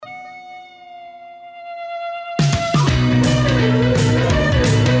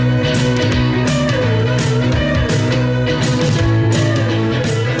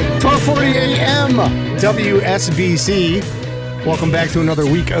6:40 a.m. WSBC. Welcome back to another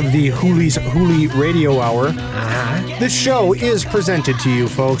week of the Hooley's Houli Radio Hour. This show is presented to you,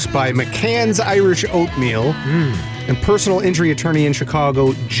 folks, by McCann's Irish Oatmeal and personal injury attorney in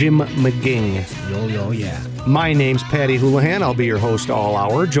Chicago, Jim McGing. Yeah. My name's Patty Houlihan. I'll be your host all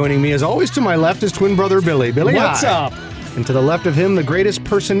hour. Joining me, as always, to my left is twin brother Billy. Billy, What's hi. up? And to the left of him, the greatest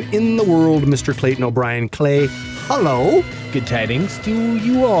person in the world, Mr. Clayton O'Brien Clay. Hello. Good tidings to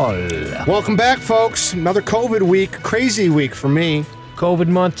you all. Welcome back, folks. Another COVID week. Crazy week for me. COVID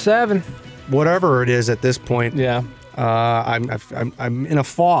month 7. Whatever it is at this point. Yeah. I'm in a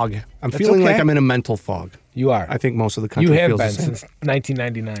fog. I'm feeling okay. like I'm in a mental fog. You are. I think most of the country You have feels been the same. since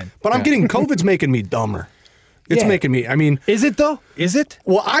 1999. But I'm getting COVID's making me dumber. It's Yeah. making me, I mean, Is it though? Is it?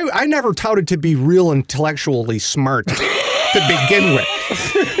 well, I never touted to be real intellectually smart to begin with.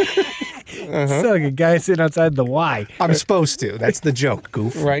 It's like a guy sitting outside the Y. I'm supposed to. That's the joke,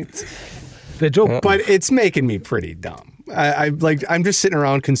 goof. Right. The joke. But it's making me pretty dumb. I'm just sitting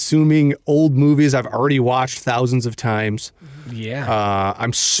around consuming old movies I've already watched thousands of times. Yeah.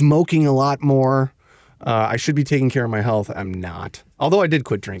 I'm smoking a lot more. I should be taking care of my health. I'm not. Although I did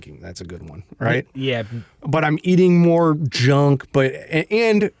quit drinking. That's a good one, right? Yeah. But I'm eating more junk,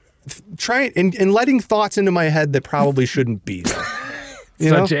 and letting thoughts into my head that probably shouldn't be there.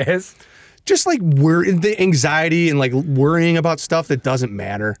 Such as? Just like the anxiety and like worrying about stuff that doesn't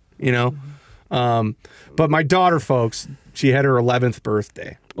matter, you know? But my daughter, folks, she had her 11th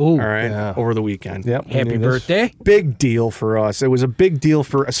birthday. Ooh. All right. Over the weekend. Yep. Happy birthday. Big deal for us. It was a big deal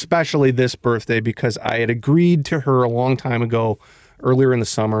for especially this birthday because I had agreed to her a long time ago, earlier in the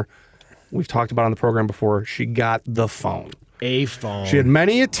summer. We've talked about it on the program before. She got the phone. A phone. She had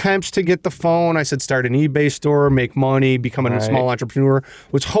many attempts to get the phone. I said, start an eBay store, make money, become a small entrepreneur.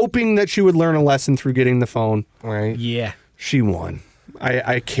 Was hoping that she would learn a lesson through getting the phone. Right. Yeah. She won.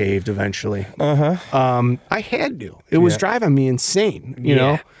 I caved eventually. I had to. It was driving me insane, you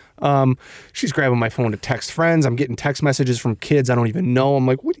know? She's grabbing my phone to text friends. I'm getting text messages from kids I don't even know. I'm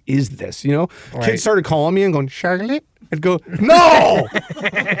like, what is this? You know? Kids started calling me and going, Charlotte? I'd go, no!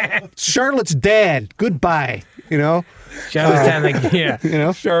 Charlotte's dad. Goodbye. You know? Charlotte's on the, yeah. You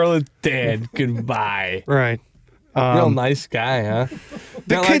know? Charlotte's dad. Goodbye. Right. Real nice guy, huh?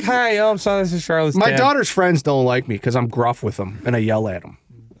 The Not kid- like, hi, I'm sorry, this is Charlotte's My dad. daughter's friends don't like me because I'm gruff with them and I yell at them.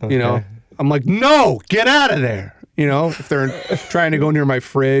 You know? I'm like, no, get out of there. You know, if they're trying to go near my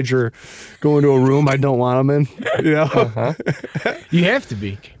fridge or go into a room I don't want them in, you know? You have to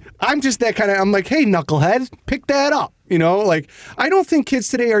be. I'm just that kind of, I'm like, hey, knucklehead, pick that up. You know, like, I don't think kids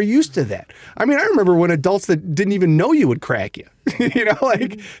today are used to that. I mean, I remember when adults that didn't even know you would crack you. You know,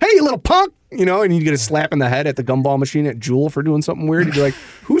 like, hey, you little punk, you know, and you'd get a slap in the head at the gumball machine at Jewel for doing something weird. You'd be like,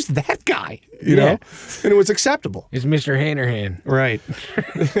 who's that guy? You know? And it was acceptable. It's Mr. Hannerhan. Right.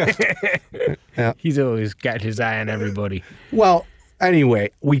 He's always got his eye on everybody. Well,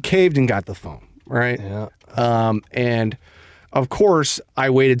 anyway, we caved and got the phone, right? Yeah. And of course, I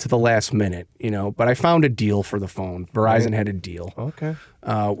waited to the last minute, you know, but I found a deal for the phone. Verizon had a deal. Okay.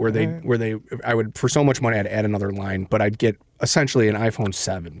 Where I would, for so much money, I'd add another line, but I'd get essentially an iPhone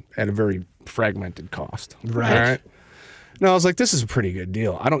 7 at a very fragmented cost. Right. All right. No, I was like, this is a pretty good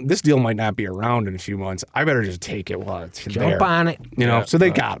deal. This deal might not be around in a few months. I better just take it while it's there. Jump on it. You know, so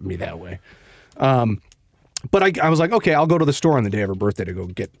they got me that way. But I was like, okay, I'll go to the store on the day of her birthday to go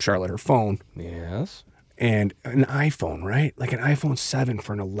get Charlotte her phone. Yes. And an iPhone, right? Like an iPhone 7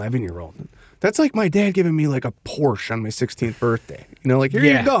 for an 11-year-old. That's like my dad giving me like a Porsche on my 16th birthday. You know, like, here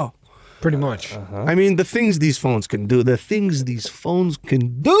you go. Pretty much. I mean, the things these phones can do. The things these phones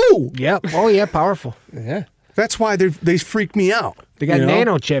can do. Yep. Oh, yeah, powerful. Yeah. That's why they freak me out. They got you know?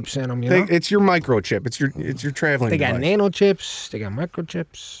 nano chips in them, you know? It's your microchip. It's your traveling They got device. nano chips. They got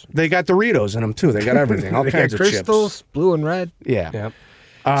microchips. They got Doritos in them, too. They got everything. All They kinds got of crystals, chips. blue and red. Yeah. Yep.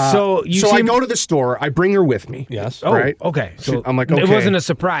 So I go to the store. I bring her with me. Yes. Oh, right? okay. So I'm like, it okay. wasn't a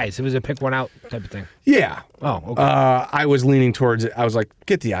surprise. It was a pick one out type of thing. Yeah. Oh, okay. I was leaning towards it. I was like,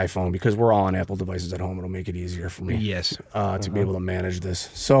 get the iPhone because we're all on Apple devices at home. It'll make it easier for me. Yes. To be able to manage this.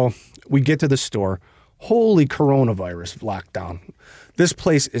 So we get to the store. Holy coronavirus lockdown. This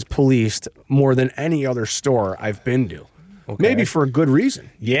place is policed more than any other store I've been to. Okay. Maybe for a good reason.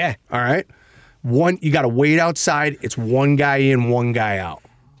 Yeah. All right. You got to wait outside. It's one guy in, one guy out.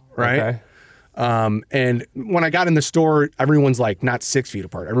 Right. Okay. And when I got in the store, everyone's like not 6 feet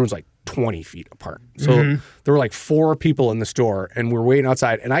apart. Everyone's like 20 feet apart. So there were like 4 people in the store and we're waiting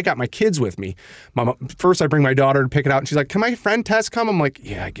outside and I got my kids with me. First I bring my daughter to pick it out and she's like, can my friend Tess come? I'm like,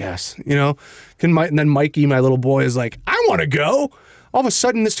 yeah, I guess, you know, and then Mikey, my little boy is like, I want to go. All of a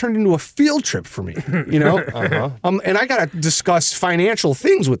sudden, this turned into a field trip for me, you know? And I got to discuss financial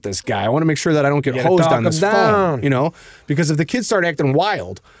things with this guy. I want to make sure that I don't get hosed on this phone, you know? Because if the kids start acting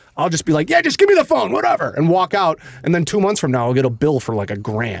wild, I'll just be like, yeah, just give me the phone, whatever, and walk out. And then 2 months from now, I'll get a bill for like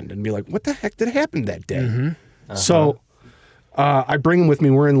 $1,000 and be like, what the heck did happen that day? So I bring him with me.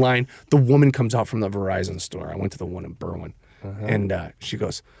 We're in line. The woman comes out from the Verizon store. I went to the one in Berwyn. And she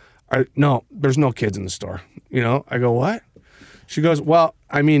goes, no, there's no kids in the store. You know, I go, what? She goes, well,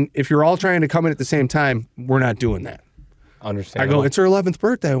 I mean, if you're all trying to come in at the same time, we're not doing that. Understandable. I go, it's her 11th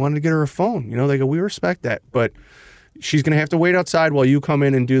birthday. I wanted to get her a phone. You know, they go, we respect that, but she's going to have to wait outside while you come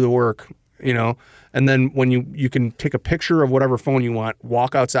in and do the work, you know? And then when you can take a picture of whatever phone you want,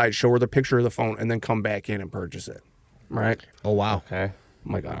 walk outside, show her the picture of the phone, and then come back in and purchase it. Right? Oh, wow. Okay.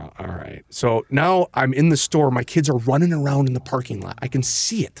 I'm like, oh, all right. So now I'm in the store. My kids are running around in the parking lot. I can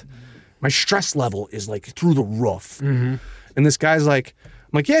see it. My stress level is like through the roof. And this guy's like, I'm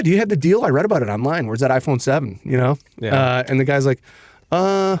like, yeah, do you have the deal? I read about it online. Where's that iPhone 7? You know? Yeah. And the guy's like,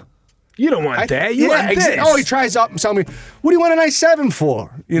 You don't want that. You want this. Oh, he tries up and tells me, what do you want an i7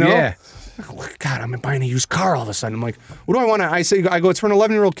 for? You know? Yeah. God, I'm buying a used car all of a sudden. I'm like, what do I want to? I go, it's for an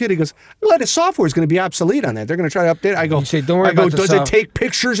 11-year-old kid. He goes, well, the software is going to be obsolete on that. They're going to try to update it. I go, You say, don't worry about the does it take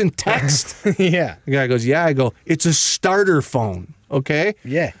pictures and text? Yeah. The guy goes, yeah. I go, it's a starter phone. Okay.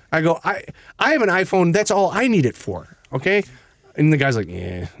 Yeah. I go, I have an iPhone. That's all I need it for. Okay. And the guy's like,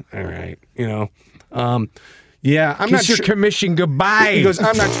 yeah, all right. You know, yeah, I'm not Kiss your sure. commission goodbye. He goes,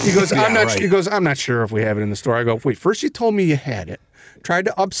 I'm not. He goes, I'm not. right. He goes, I'm not sure if we have it in the store. I go, wait. First, you told me you had it. Tried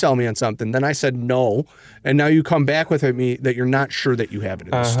to upsell me on something. Then I said no, and now you come back with me that you're not sure that you have it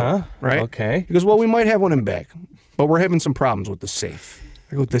in the store. Right? Okay. He goes, well, we might have one in back, but we're having some problems with the safe.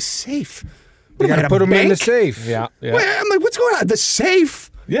 I go, the safe. You got to put them in the safe. Yeah. Yeah. Wait, I'm like, what's going on? The safe.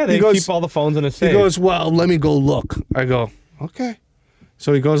 Yeah, they He goes- keep all the phones in a safe. He goes, well, let me go look. I go, okay.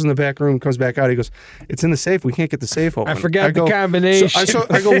 So he goes in the back room, comes back out. He goes, it's in the safe. We can't get the safe open. I forgot the go, combination. So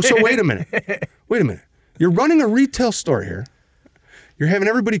I go, so wait a minute. Wait a minute. You're running a retail store here. You're having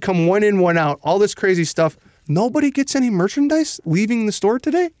everybody come one in, one out, all this crazy stuff. Nobody gets any merchandise leaving the store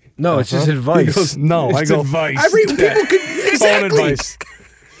today? No, it's just advice. He goes, no. It's I go, advice. people could, exactly. advice.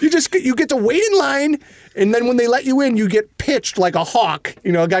 You get to wait in line, and then when they let you in, you get pitched like a hawk.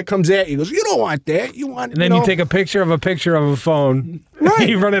 You know, a guy comes at you, goes, you don't want that. You want, And then you take a picture of a phone. Right.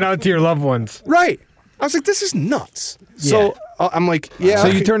 You run it out to your loved ones. Right. I was like, this is nuts. So I'm like, yeah. So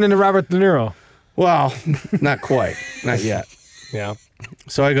you turn into Robert De Niro. Well, not quite. Not yet. Yeah.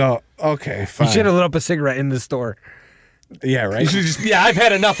 So I go, okay, fine. You should have lit up a cigarette in the store. Yeah, right? Yeah, I've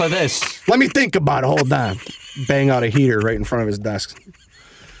had enough of this. Let me think about it. Hold on. Bang out a heater right in front of his desk.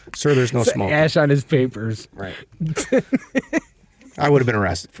 Sir, there's no smoke. Ash on his papers. Right. I would have been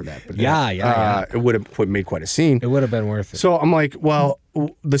arrested for that. But Yeah. It would have made quite a scene. It would have been worth it. So I'm like, well,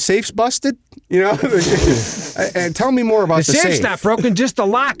 the safe's busted, you know? And tell me more about The the safe's safe. not broken, just the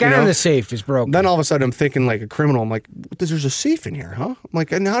lock on know? the safe is broken. Then all of a sudden I'm thinking like a criminal. I'm like, there's a safe in here, huh? I'm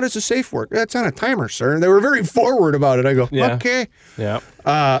like, and how does the safe work? It's on a timer, sir. And they were very forward about it. I go, Yeah. okay. Yeah.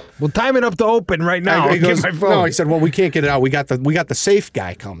 We'll time it up to open right now. He I'll goes, get my phone. no, he said, well, we can't get it out. We got the safe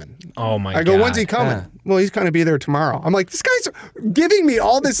guy coming. Oh my I go, God. when's he coming? Yeah. Well, he's going to be there tomorrow. I'm like, this guy's giving me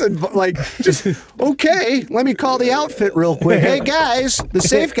all this, like, just, okay, let me call the outfit real quick. Hey, guys, the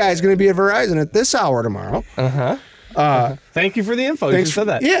safe guy's going to be at Verizon at this hour tomorrow. Thank you for the info. You Thanks just said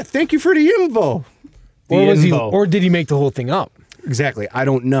that. Yeah, thank you for the info. Or, was he, info. or did he make the whole thing up? Exactly. I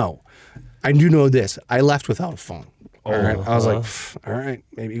don't know. I do know this. I left without a phone. All right. I was like, all right.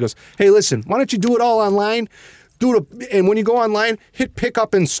 Maybe he goes, hey, listen, why don't you do it all online? Do it, and when you go online, hit pick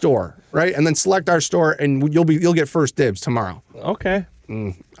up in store, right? And then select our store, and you'll get first dibs tomorrow. Okay.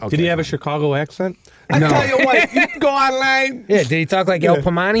 Okay. Did he have a Chicago accent? No. I tell you what, you can go online. Yeah, did he talk like El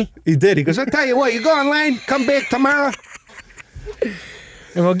Pamani? He did. He goes, I tell you what, you go online, come back tomorrow.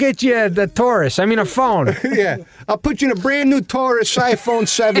 And we'll get you a Taurus. I mean a phone. Yeah. I'll put you in a brand new Taurus iPhone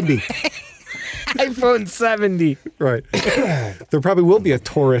 70. iPhone 70. Right. There probably will be a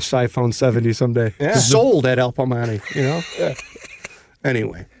Taurus iPhone 70 someday. Yeah. Sold at El Pamani, you know? Yeah.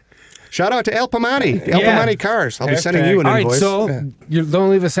 Anyway. Shout out to El Pamani. El Yeah. Pamani Cars. I'll be sending Hashtag. you an All right, invoice. so you don't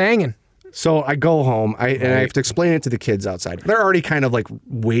leave us hanging. So I go home, and I have to explain it to the kids outside. They're already kind of like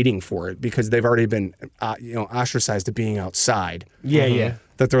waiting for it because they've already been, ostracized to being outside. Yeah, yeah.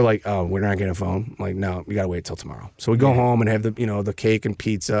 That they're like, oh, we're not getting a phone. I'm like, no, we gotta wait till tomorrow. So we go home and have the cake and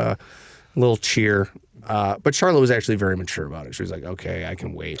pizza, a little cheer. But Charlotte was actually very mature about it. She was like, okay, I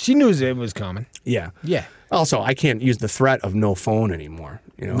can wait. She knew it was coming. Yeah. Yeah. Also, I can't use the threat of no phone anymore.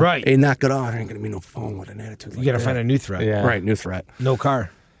 You know, Right. Hey, knock it off. There ain't gonna be no phone with an attitude. You got to find a new threat. Yeah. right, new threat. No car.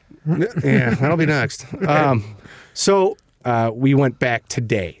 Yeah, that'll be next. So we went back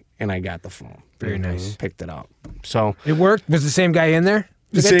today, and I got the phone. Very nice. Picked it up. So It worked? Was the same guy in there?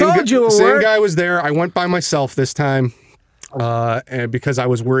 the I told you it same worked. guy was there. I went by myself this time and because I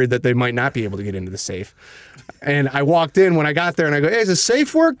was worried that they might not be able to get into the safe. And I walked in when I got there, and I go, "Hey, is the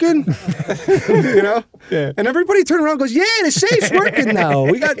safe working?" You know? Yeah. And everybody turned around and goes, "Yeah, the safe's working now.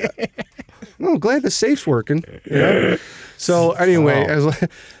 We got." I'm glad the safe's working. You know? So anyway,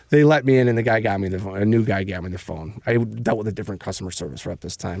 they let me in, and the guy got me the phone. A new guy got me the phone. I dealt with a different customer service rep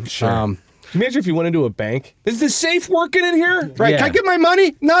this time. Sure. Can you imagine if you went into a bank? Is the safe working in here? Right? Yeah. Can I get my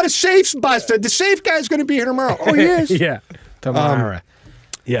money? Not a safe's busted. The safe guy's going to be here tomorrow. Oh, he is. Yeah. Tomorrow.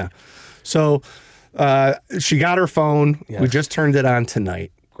 Yeah. So she got her phone. Yes. We just turned it on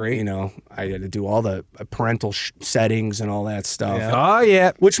tonight. Great. You know, I had to do all the parental settings and all that stuff, Yeah. Oh,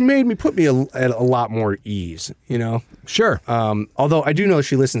 yeah. which put me at a lot more ease. You know, Sure. although I do know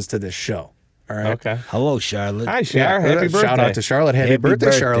she listens to this show. All right. Okay. Hello, Charlotte. Hi, Char. Happy birthday. Shout out to Charlotte. Happy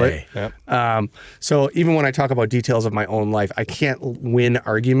birthday, Charlotte. Yep. So even when I talk about details of my own life, I can't win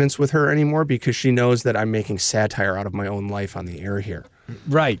arguments with her anymore because she knows that I'm making satire out of my own life on the air here.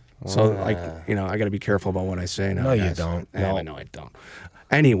 Right. So I got to be careful about what I say now. No, you guys. don't. No, I don't.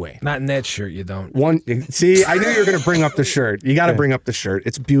 Anyway, Not in that shirt, you don't. see, I knew you were going to bring up the shirt. You got to bring up the shirt.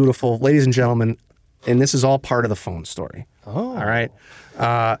 It's beautiful, ladies and gentlemen, and this is all part of the phone story. Oh. All right.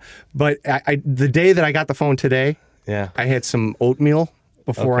 But the day that I got the phone today, Yeah. I had some oatmeal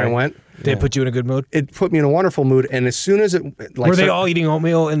before I Okay. went. Did it put you in a good mood? It put me in a wonderful mood, and as soon as it Were they all eating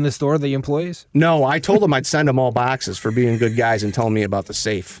oatmeal in the store, the employees? No, I told them I'd send them all boxes for being good guys and telling me about the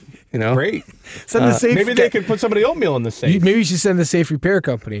safe. You know, Great. Send the safe. Maybe they could put somebody oatmeal in the safe. Maybe you should send the safe repair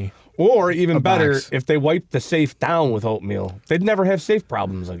company. Or even better, box. if they wiped the safe down with oatmeal, they'd never have safe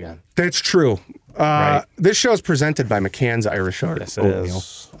problems again. That's true. Right. This show is presented by McCann's Irish Yes, it Oatmeal.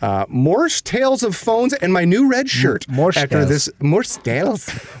 is. More tales of phones and my new red shirt. More after stales. this. More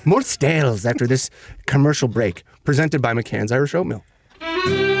stales after this commercial break. Presented by McCann's Irish Oatmeal.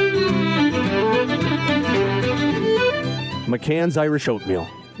 McCann's Irish Oatmeal.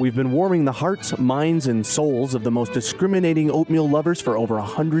 We've been warming the hearts, minds, and souls of the most discriminating oatmeal lovers for over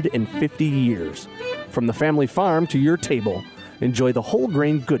 150 years. From the family farm to your table, enjoy the whole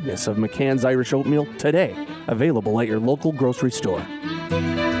grain goodness of McCann's Irish Oatmeal today. Available at your local grocery store.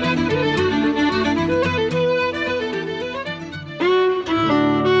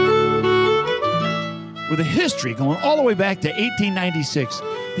 With a history going all the way back to 1896,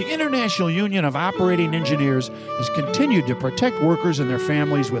 the International Union of Operating Engineers has continued to protect workers and their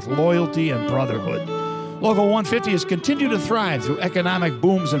families with loyalty and brotherhood. Local 150 has continued to thrive through economic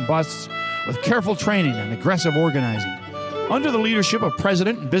booms and busts with careful training and aggressive organizing. Under the leadership of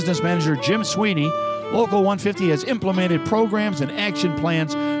President and Business Manager Jim Sweeney, Local 150 has implemented programs and action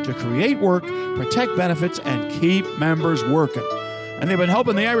plans to create work, protect benefits, and keep members working. And they've been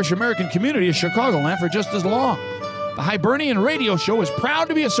helping the Irish American community of Chicagoland for just as long. The Hibernian Radio Show is proud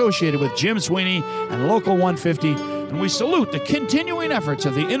to be associated with Jim Sweeney and Local 150, and we salute the continuing efforts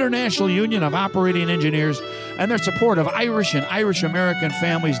of the International Union of Operating Engineers and their support of Irish and Irish American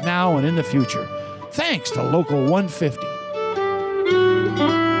families now and in the future. Thanks to Local 150.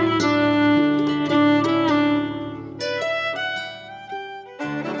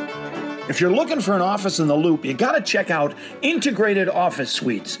 If you're looking for an office in the Loop, you got to check out Integrated Office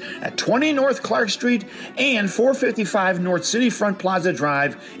Suites at 20 North Clark Street and 455 North City Front Plaza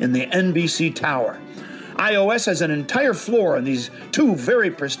Drive in the NBC Tower. iOS has an entire floor in these two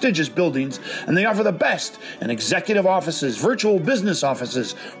very prestigious buildings, and they offer the best in executive offices, virtual business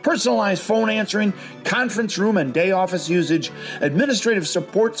offices, personalized phone answering, conference room and day office usage, administrative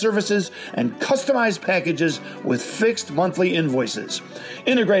support services, and customized packages with fixed monthly invoices.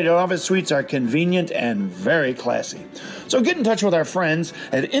 Integrated Office Suites are convenient and very classy. So get in touch with our friends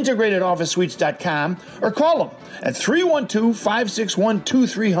at integratedofficesuites.com or call them at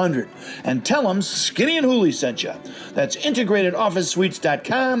 312-561-2300 and tell them Skinny and Hooley sent you. That's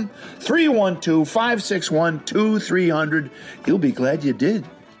integratedofficesuites.com, 312-561-2300. You'll be glad you did.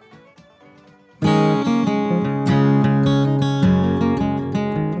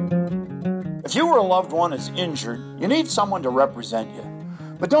 If you or a loved one is injured, you need someone to represent you.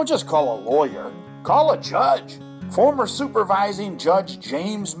 But don't just call a lawyer, call a judge. Former supervising Judge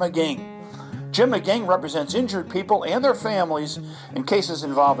James McGing. Jim McGing represents injured people and their families in cases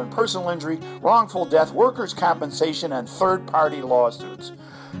involving personal injury, wrongful death, workers' compensation, and third-party lawsuits.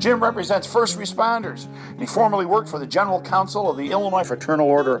 Jim represents first responders, and he formerly worked for the General Counsel of the Illinois Fraternal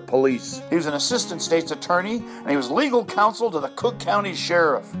Order of Police. He was an assistant state's attorney, and he was legal counsel to the Cook County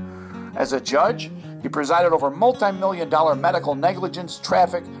Sheriff. As a judge, he presided over multi-million-dollar medical negligence,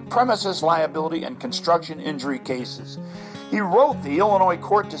 traffic, premises liability, and construction injury cases. He wrote the Illinois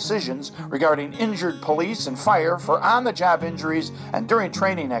court decisions regarding injured police and fire for on-the-job injuries and during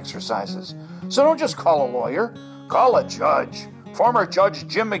training exercises. So don't just call a lawyer, call a judge. Former Judge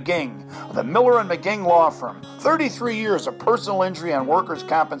Jim McGing of the Miller and McGing Law Firm. 33 years of personal injury and workers'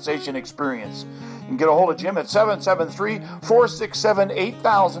 compensation experience. You can get a hold of Jim at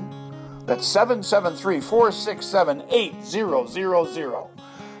 773-467-8000. That's 773-467-8000.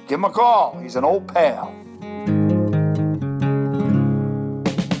 Give him a call. He's an old pal.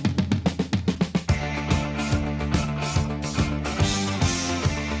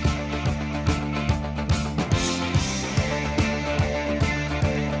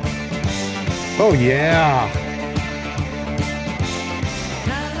 Oh, yeah.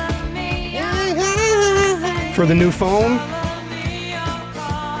 For the new phone?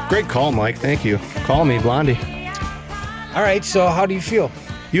 Great call, Mike. Thank you. Call me, Blondie. All right, so how do you feel?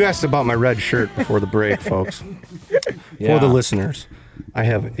 You asked about my red shirt before the break, folks. For the listeners, I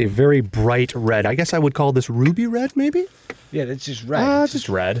have a very bright red. I guess I would call this ruby red, maybe? Yeah, that's just red. Just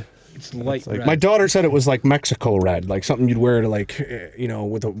red. It's light red. My daughter said it was like Mexico red, like something you'd wear to like,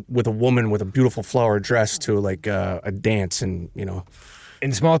 with a woman with a beautiful flower dress to like a dance in,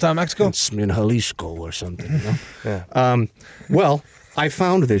 In small town Mexico? in Jalisco or something. Yeah. Well, I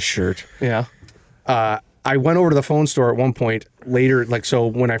found this shirt. Yeah. I went over to the phone store at one point later, so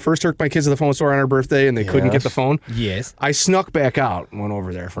when I first took my kids to the phone store on her birthday and they couldn't get the phone, Yes. I snuck back out and went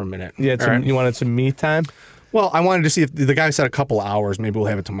over there for a minute. Yeah. All right? You wanted some me time? Well, I wanted to see if the guy said a couple hours, maybe we'll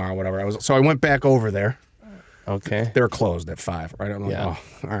have it tomorrow, whatever. So I went back over there. Okay. They were closed at 5, right? I'm like, Yeah.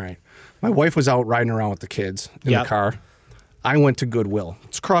 oh, all right. My wife was out riding around with the kids in the car. I went to Goodwill.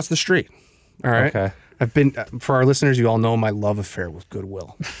 It's across the street. All right. Okay. I've been, for our listeners, you all know my love affair with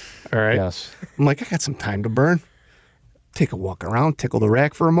Goodwill. All right. Yes. I'm like, I got some time to burn. Take a walk around, tickle the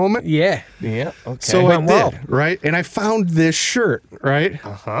rack for a moment. Yeah. Yeah. Okay. So I Went well. did, right? And I found this shirt, right?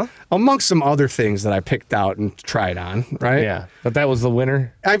 Uh-huh. Amongst some other things that I picked out and tried on, right? Yeah. But that was the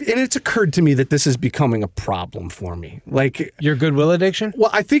winner. And it's occurred to me that this is becoming a problem for me. Like, Your Goodwill addiction? well,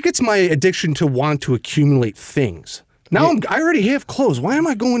 I think it's my addiction to want to accumulate things. Now I already have clothes. Why am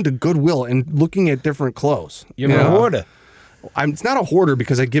I going to Goodwill and looking at different clothes? You're a hoarder. It's not a hoarder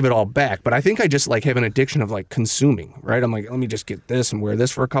because I give it all back, but I think I just like have an addiction of like consuming, right? I'm like, let me just get this and wear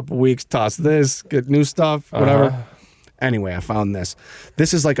this for a couple weeks, toss this, get new stuff, whatever. Anyway, I found this.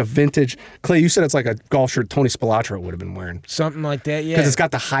 This is like a vintage. Clay, you said it's like a golf shirt Tony Spilotro would have been wearing. Something like that, yeah. Because it's got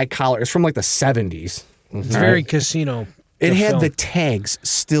the high collar. It's from like the 70s. It's very casino. It had film. the tags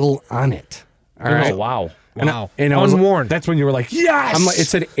still on it. All right. Oh, wow. Wow. And I was, Unworn. That's when you were like, yes! I'm like, it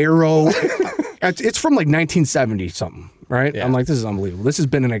said Arrow. It's from like 1970 something, right? Yeah. I'm like, this is unbelievable. This has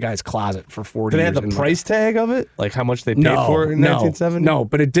been in a guy's closet for 40 Did it years. have the price tag of it? Like how much they paid No, for it in no, 1970? no,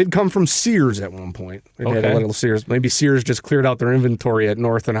 but it did come from Sears at one point. It had a Okay. little Sears. Maybe Sears just cleared out their inventory at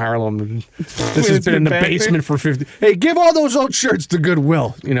North and Harlem. And this has been in the back there? basement for 50. Hey, give all those old shirts to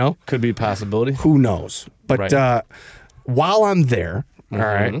Goodwill, Could be a possibility. Who knows? But Right. while I'm there, all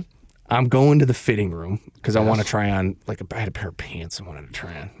right, I'm going to the fitting room because I want to try on, I had a pair of pants I wanted to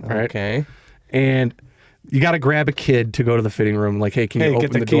try on, right? Okay. And you got to grab a kid to go to the fitting room. Like, hey, can you Get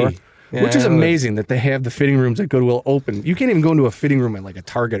open the the key. door? Yeah, Which is I know that. amazing that they have the fitting rooms at Goodwill open. You can't even go into a fitting room at like a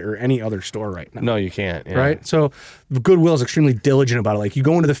Target or any other store right now. No, you can't. Yeah. Right? So Goodwill is extremely diligent about it. Like, you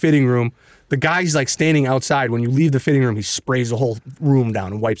go into the fitting room, the guy's like standing outside. When you leave the fitting room, he sprays the whole room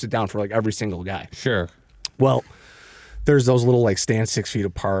down and wipes it down for like every single guy. Sure. Well, there's those little like stand 6 feet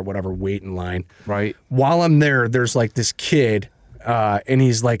apart, whatever, wait in line. Right. While I'm there, there's like this kid, and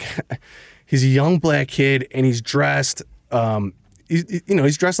he's like, he's a young black kid, and he's dressed,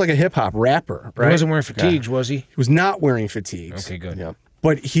 he's dressed like a hip hop rapper, right? He wasn't wearing fatigues, was he? He was not wearing fatigues. Okay, good. Yep.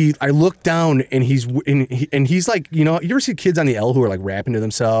 But I look down and he's like, you ever see kids on the L who are like rapping to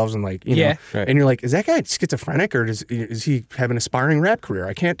themselves and like, Yeah. know, and you're like, is that guy schizophrenic or is he having an aspiring rap career?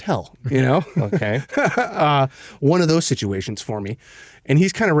 I can't tell, Okay. One of those situations for me. And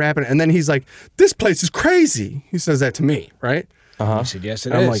he's kind of rapping and then he's like, this place is crazy. He says that to me, right? He said, yes,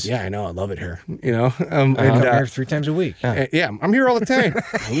 it I'm is. like, yeah, I know. I love it here, I'm here 3 times a week. yeah, I'm here all the time.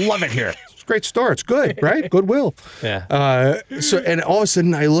 Love it here. It's a great store. It's good, right? Goodwill. Yeah. So and all of a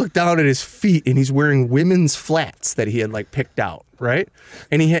sudden I look down at his feet and he's wearing women's flats that he had like picked out, right?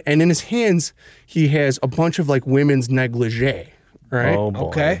 And and in his hands he has a bunch of like women's negligee, right? Oh, boy.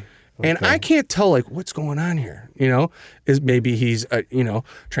 Okay. And I can't tell like what's going on here, is maybe he's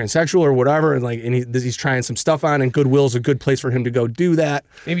transsexual or whatever, and he's trying some stuff on, and Goodwill's a good place for him to go do that.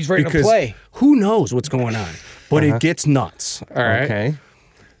 Maybe he's ready to because play. Who knows what's going on? But it gets nuts. All right. Okay.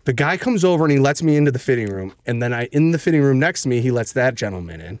 The guy comes over and he lets me into the fitting room, and then in the fitting room next to me, he lets that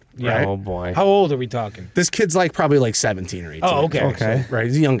gentleman in. Right? Oh boy. How old are we talking? This kid's probably 17 or 18. Oh, okay. Okay. Right,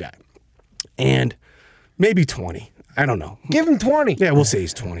 he's a young guy, and maybe 20. I don't know. Give him 20. Yeah, we'll say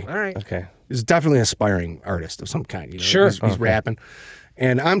he's 20. All right. Okay. He's definitely an aspiring artist of some kind. Sure. He's rapping.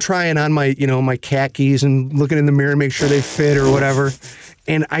 And I'm trying on my, my khakis and looking in the mirror, make sure they fit or whatever.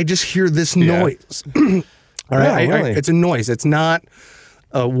 And I just hear this noise. All right. Yeah, really? It's a noise. It's not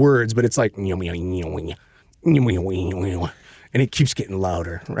words, but it's like, and it keeps getting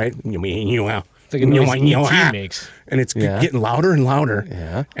louder, right? It's like a noise E.T. makes. And it's getting louder and louder.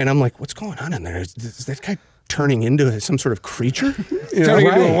 Yeah. And I'm like, what's going on in there? Is that guy turning into some sort of creature? Turning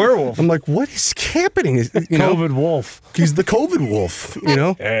into a werewolf. I'm like, what is happening? COVID wolf. He's the COVID wolf,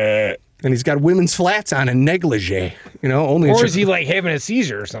 and he's got women's flats on and negligee, only. Or is he having a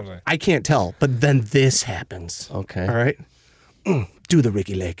seizure or something? I can't tell. But then this happens. Okay. All right. Do the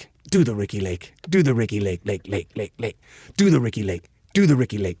Ricky Lake. Do the Ricky Lake. Do the Ricky Lake. Lake. Do the Ricky Lake. Do the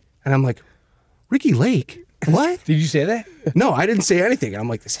Ricky Lake. And I'm like, Ricky Lake? What? Did you say that? No, I didn't say anything. I'm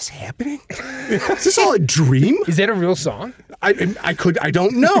like, is this happening? Is this all a dream? Is that a real song? I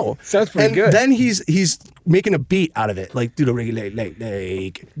don't know. Sounds pretty and good. Then he's making a beat out of it, like do the Ricky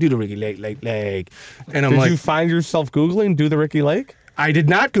Lake, do the Ricky Lake, and I'm Did like, you find yourself Googling Do the Ricky Lake? I did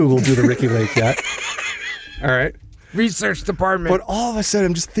not Google do the Ricky Lake yet. All right. Research department. But all of a sudden,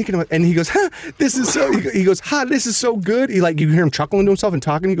 I'm just thinking about, and he goes, this is so. He goes, this is so good. He you hear him chuckling to himself and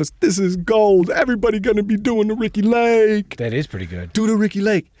talking. He goes, this is gold. Everybody gonna be doing the Ricky Lake. That is pretty good. Do the Ricky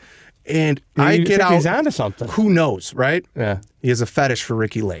Lake, and I You get think out. He's onto something. Who knows, right? Yeah. He has a fetish for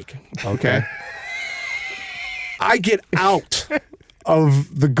Ricky Lake. Okay. I get out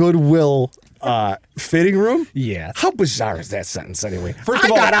of the Goodwill fitting room. Yes. How bizarre is that sentence anyway? First I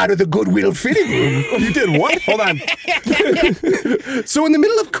of all- got out of the Goodwill fitting room. You did what? Hold on. So in the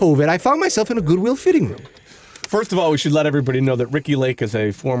middle of COVID, I found myself in a Goodwill fitting room. First of all, we should let everybody know that Ricky Lake is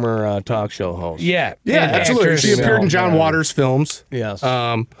a former talk show host. Yeah. Yeah, And absolutely. actress. She appeared in John Waters' films. Yes.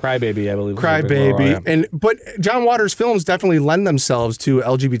 Crybaby, I believe. was a big role, Crybaby, yeah. but John Waters' films definitely lend themselves to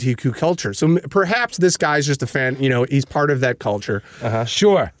LGBTQ culture. So perhaps this guy's just a fan. He's part of that culture,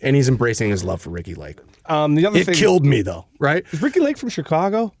 Sure. and he's embracing his love for Ricky Lake. The other It thing killed me though, right? is Ricky Lake from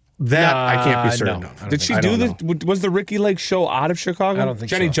Chicago. That I can't be certain no. of. I don't Did she I do don't this? Was the Ricky Lake show out of Chicago? I don't think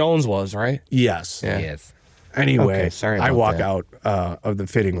Jenny so. Jones was, right? Yes. Yeah. Yes. Anyway, Okay, sorry I about walk that. out of the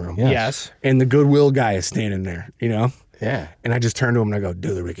fitting room. Yes. Yes. And the Goodwill guy is standing there, Yeah. And I just turn to him and I go,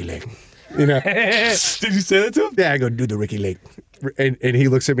 do the Ricky Lake. Did you say that to him? Yeah, I go, do the Ricky Lake. And he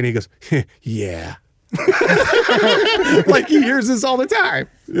looks at me and he goes, yeah. Like he hears this all the time.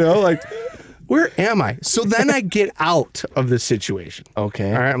 Where am I? So then I get out of this situation.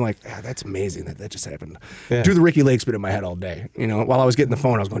 Okay. All right. I'm like, that's amazing that just happened. Yeah. Do the Ricky Lake's been in my head all day. While I was getting the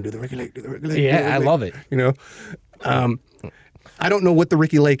phone, I was going, do the Ricky Lake, do the Ricky Lake. do the Yeah, Ricky I Lake. love it. I don't know what the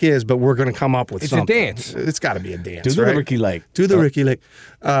Ricky Lake is, but we're going to come up with It's a something. dance. It's got to be a dance. Do the right? Ricky Lake. Do the Ricky Lake.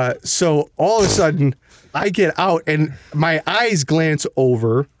 So all of a sudden, I get out and my eyes glance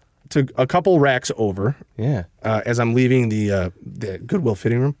over to a couple racks over Yeah. as I'm leaving the Goodwill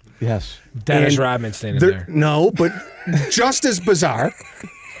fitting room. Yes. Dennis And Rodman standing there. No, but just as bizarre,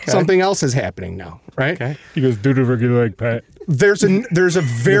 something else is happening now, right? Okay. He goes, do the Ricky Lake, Pat. There's a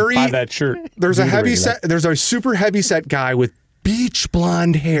very Buy that shirt. there's Do a the heavy Ricky set there's a super heavy set guy with beach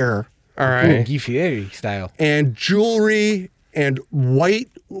blonde hair, all right, Guy Fieri style. and jewelry and white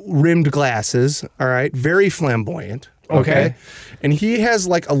rimmed glasses, all right, very flamboyant. Okay. And he has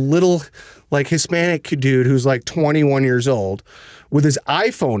like a little Hispanic dude who's like 21 years old with his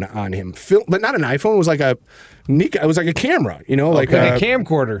iPhone on him. But not an iPhone, it was like a camera, like Like a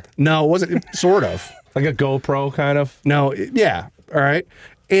camcorder. No, it wasn't sort of. Like a GoPro kind of. No, yeah, all right.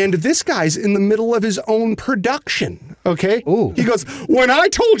 And this guy's in the middle of his own production, okay? Ooh. He goes, when I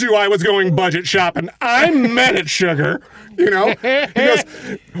told you I was going budget shopping, I meant it, sugar. He goes,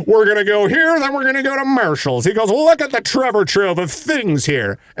 we're going to go here, then we're going to go to Marshall's. He goes, look at the Trevor Trail of things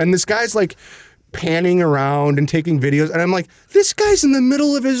here. And this guy's like panning around and taking videos. And I'm like, this guy's in the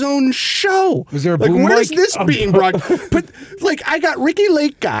middle of his own show. Was there a like, boom where's mic? this being brought? But like, I got Ricky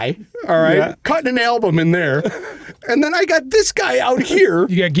Lake guy, all right, cutting an album in there. And then I got this guy out here.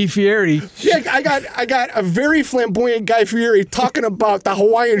 You got Guy Fieri. Yeah, I got a very flamboyant Guy Fieri talking about the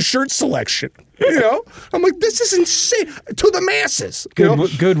Hawaiian shirt selection. I'm like, this is insane to the masses.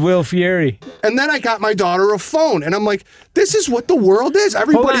 Goodwill Fieri. And then I got my daughter a phone, and I'm like, this is what the world is.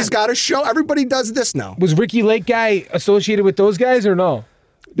 Everybody's got a show. Everybody does this now. Was Ricky Lake guy associated with those guys or no?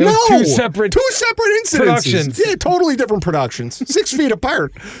 There was two separate incidences. productions. Yeah, totally different productions. 6 feet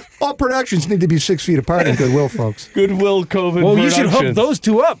apart. All productions need to be 6 feet apart in Goodwill, folks. Goodwill COVID. Well, you should hook Productions. those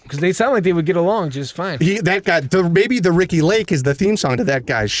two up because they sound like they would get along just fine. That guy, maybe the Ricky Lake is the theme song to that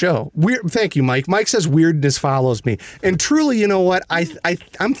guy's show. Thank you, Mike. Mike says weirdness follows me, and truly, you know what?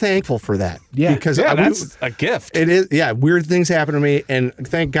 I'm thankful for that. Yeah. because That's a gift. It is. Yeah, weird things happen to me, and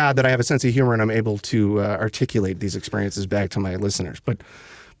thank God that I have a sense of humor and I'm able to articulate these experiences back to my listeners. But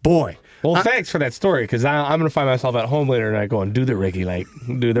boy. Well, thanks for that story, because I'm going to find myself at home later tonight going, do the Ricky Lake.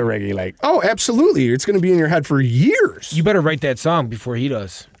 Do the Ricky Lake. Oh, absolutely. It's going to be in your head for years. You better write that song before he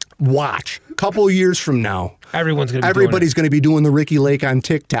does. Watch. A couple of years from now, Everyone's going to be everybody's going to be doing the Ricky Lake on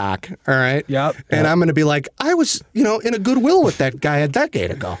TikTok. All right? Yep. And I'm going to be like, I was, in a Goodwill with that guy a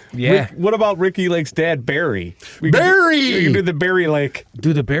decade ago. Yeah. What about Ricky Lake's dad, Barry? Barry! We can do the Barry Lake.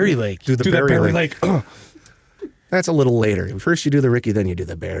 Do the Berry Lake. Do the Do that Barry Barry Lake. Lake. That's a little later. First you do the Ricky, then you do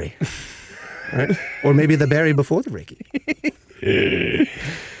the Barry. Right? Or maybe the Barry before the Ricky.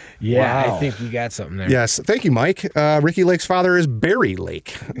 Yeah, Wow. I think we got something there. Yes. Thank you, Mike. Ricky Lake's father is Barry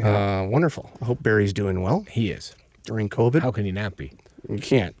Lake. Wonderful. I hope Barry's doing well He is. during COVID. How can he not be? You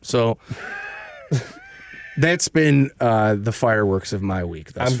can't. So that's been the fireworks of my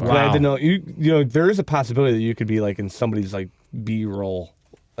week thus I'm far. glad Wow. to know. You know, there is a possibility that you could be like in somebody's like B-roll,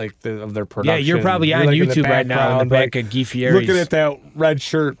 like of their production. Yeah, you're probably on like, in the YouTube right now in the background, back like, of Guy Fieri's. looking at that red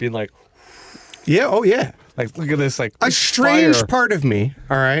shirt, being like, Yeah. Oh, yeah. look at this, like A this strange fire. part of me,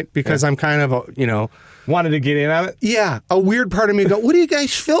 all right, because I'm kind of, Wanted to get in on it. yeah, a weird part of me go, what are you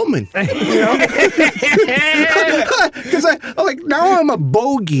guys filming? Because I'm like, now I'm a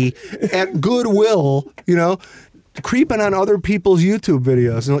bogey at Goodwill, creeping on other people's YouTube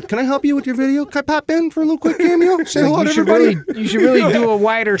videos. And like, can I help you with your video? Can I pop in for a little quick cameo? Say hello to you should everybody. you should really do a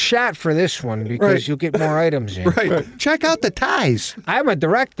wider shot for this one because Right. you'll get more items in. Right. Check out the ties. I'm a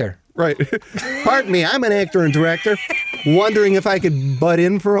director. Right. Pardon me, I'm an actor and director. Wondering if I could butt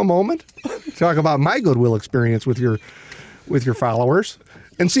in for a moment, talk about my Goodwill experience with your followers,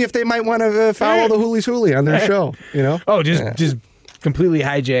 and see if they might want to follow the Hooley's Houli on their show. Oh, just completely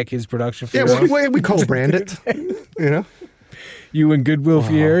hijack his production for Yeah, yourself. we co-brand it. You and Goodwill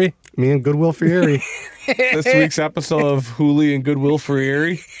Fieri. Me and Goodwill Fieri. This week's episode of Hooli and Goodwill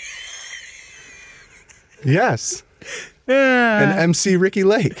Fieri. Yes. And MC Ricky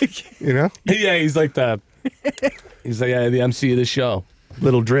Lake. Yeah, he's like the MC of the show.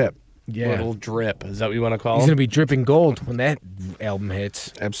 Little drip. Yeah. Little drip. Is that what you want to call He's him? going to be dripping gold when that album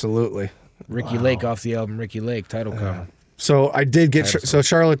hits. Absolutely. Ricky Lake off the album Ricky Lake title cover. So I did get. So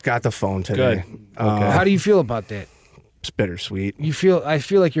Charlotte got the phone today. Good. How do you feel about that? It's bittersweet I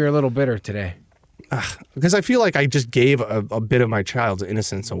feel like you're a little bitter today. because I feel like I just gave a bit of my child's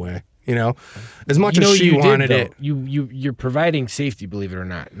innocence away. As much as she you wanted did, it. though. You're providing safety, believe it or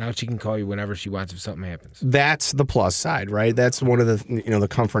not. Now she can call you whenever she wants if something happens. That's the plus side, right? That's one of the the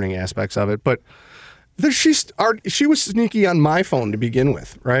comforting aspects of it. But she was sneaky on my phone to begin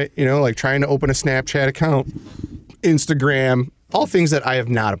with, right? Like trying to open a Snapchat account, Instagram, all things that I have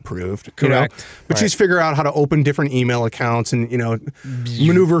not approved. Correct. But she's figured out how to open different email accounts and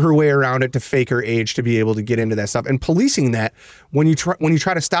maneuver her way around it to fake her age to be able to get into that stuff. And policing that when you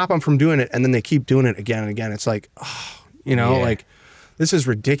try to stop them from doing it and then they keep doing it again and again, it's like, like this is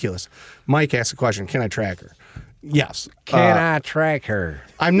ridiculous. Mike asked a question: can I track her? Yes. Can I track her?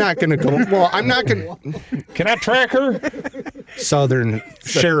 I'm not going to go. Well, I'm not going to. Can I track her? Southern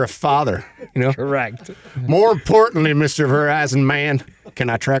sheriff father, Correct. More importantly, Mr. Verizon man, can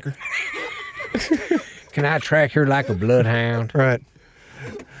I track her? Can I track her like a bloodhound? Right.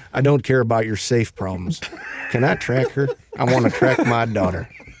 I don't care about your safe problems. Can I track her? I want to track my daughter.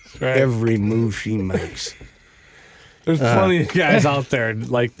 Right. Every move she makes. There's plenty of guys out there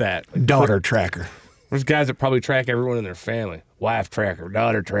like that. Daughter tracker. There's guys that probably track everyone in their family. Wife tracker,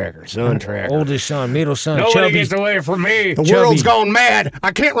 daughter tracker, son tracker. Oldest son, middle son, Nobody chubby. gets away from me. The world's gone mad.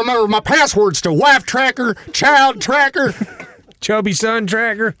 I can't remember my passwords to wife tracker, child tracker, Chubby son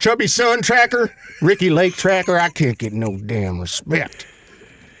tracker. chubby son tracker, Ricky Lake tracker. I can't get no damn respect.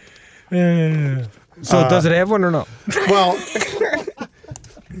 So does it have one or no? Well,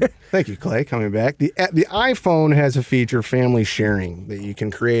 thank you, Clay, coming back. The iPhone has a feature, family sharing, that you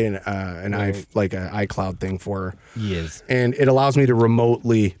can create an iCloud thing for. Yes. And it allows me to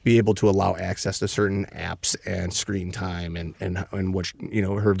remotely be able to allow access to certain apps and screen time and which her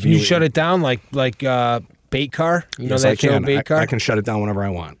Can viewing. you shut it down like Bait Car? You know Yes, that I show can. Bait Car? I can shut it down whenever I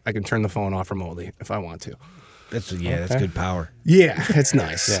want. I can turn the phone off remotely if I want to. That's good power. Yeah, it's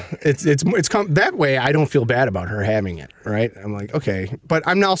nice. It's come that way. I don't feel bad about her having it, right? I'm like, okay, but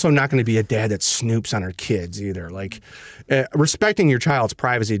I'm also not going to be a dad that snoops on her kids either. Like, respecting your child's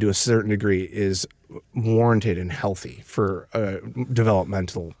privacy to a certain degree is warranted and healthy for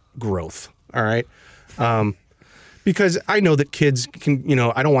developmental growth. All right. Because I know that kids can,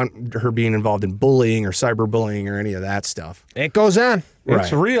 I don't want her being involved in bullying or cyberbullying or any of that stuff. It goes on.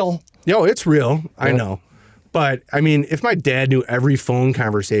 It's real. Yo, it's real. I know. But I mean, if my dad knew every phone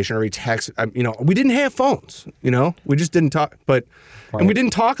conversation, every text, we didn't have phones, we just didn't talk, and we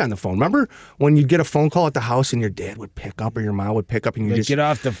didn't talk on the phone. Remember when you'd get a phone call at the house and your dad would pick up or your mom would pick up and you just get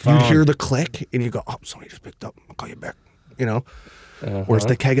off the phone. You hear the click and you go, oh, somebody just picked up. I'll call you back. Where's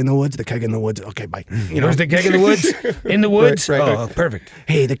the keg in the woods? The keg in the woods. Okay, bye. Where's the keg in the woods? In the woods? Right. Perfect.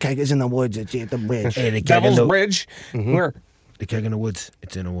 Hey, the keg is in the woods. It's at the bridge. Hey, the keg Devil's in the Bridge. Where? The keg in the woods.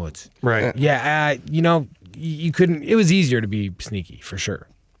 It's in the woods. Right. Yeah, you couldn't. It was easier to be sneaky for sure.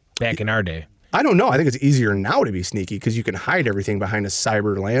 Back in our day. I don't know. I think it's easier now to be sneaky because you can hide everything behind a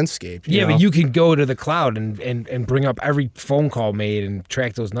cyber landscape. Yeah, but you can go to the cloud and bring up every phone call made and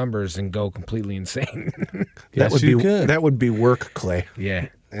track those numbers and go completely insane. That would be work, Clay. Yeah.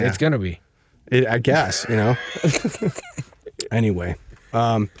 It's gonna be. I guess, Anyway,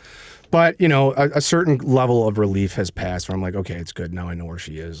 but a certain level of relief has passed where I'm like, okay, it's good now. I know where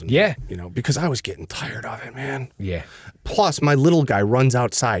she is. And, Yeah. because I was getting tired of it, man. Yeah. Plus, my little guy runs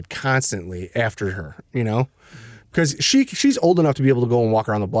outside constantly after her. Because she's old enough to be able to go and walk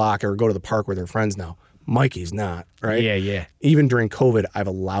around the block or go to the park with her friends now. Mikey's not, right? Yeah. Even during COVID, I've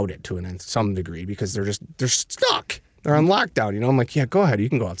allowed it to some degree because they're stuck. They're on lockdown. I'm like, yeah, go ahead. You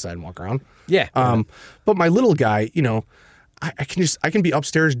can go outside and walk around. Yeah. But my little guy, I can be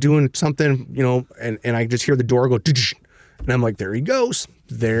upstairs doing something, and I just hear the door go, and I'm like, there he goes.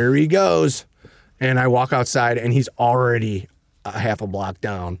 And I walk outside and he's already a half a block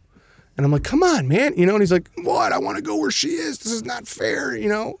down. And I'm like, come on, man. And he's like, what? I want to go where she is. This is not fair,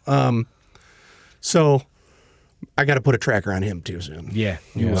 So I got to put a tracker on him too soon. Yeah.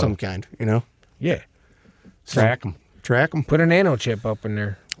 Some kind, Yeah. Track him. Put a nano chip up in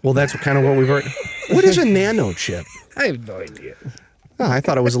there. Well, that's kind of what we've heard. What is a nano chip? I have no idea. Oh, I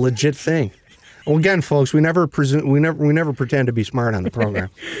thought it was a legit thing. Well, again, folks, we never pretend to be smart on the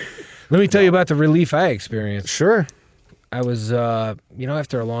program. Let me tell you about the relief I experienced. Sure. I was,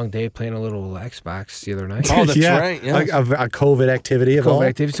 after a long day playing a little Xbox the other night. Oh, that's right. Yeah. A COVID activity of all. COVID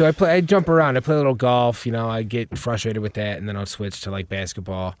activity. So I jump around. I play a little golf. I get frustrated with that, and then I'll switch to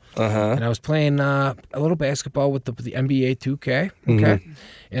basketball. And I was playing a little basketball with the NBA 2K. Okay,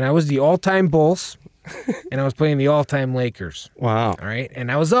 and I was the all-time Bulls, and I was playing the all-time Lakers. Wow. All right, and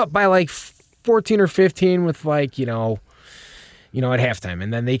I was up by 14 or 15 with at halftime,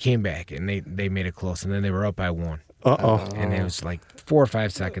 and then they came back and they made it close, and then they were up by 1. Uh-oh. And it was 4 or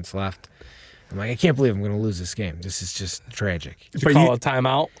 5 seconds left. I'm like, I can't believe I'm going to lose this game. This is just tragic. Did you call a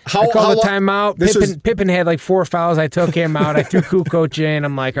timeout? I called a timeout. Pippen had 4 fouls. I took him out. I threw Kukoc in.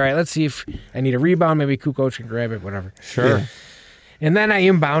 I'm like, all right, let's see if I need a rebound. Maybe Kukoc can grab it, whatever. Sure. Yeah. And then I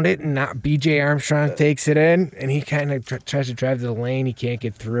inbound it, and B.J. Armstrong takes it in, and he kind of tries to drive to the lane. He can't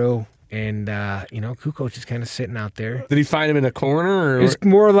get through. And, Kukoc is kind of sitting out there. Did he find him in a corner? Or? It's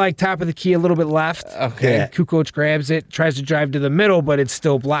more top of the key, a little bit left. Okay. And Kukoc grabs it, tries to drive to the middle, but it's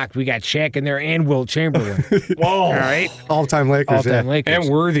still blocked. We got Shaq in there and Wilt Chamberlain. Whoa. All right. All-time Lakers. Lakers. And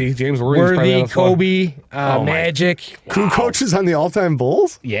Worthy. James Worthy, Kobe, Magic. Kukoc is on the all-time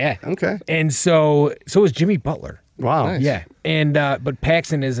Bulls? Yeah. Okay. And so is Jimmy Butler. Wow. Nice. Yeah. And but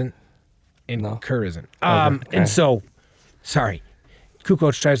Paxson isn't, and Kerr isn't. Okay. And so, sorry.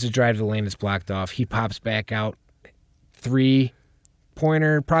 Kukoc tries to drive to the lane. It's blocked off. He pops back out.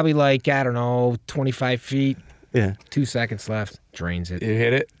 3-pointer, probably 25 feet. Yeah. 2 seconds left. Drains it. You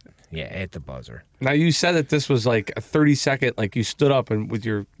hit it? Yeah, at the buzzer. Now, you said that this was a 30-second, you stood up and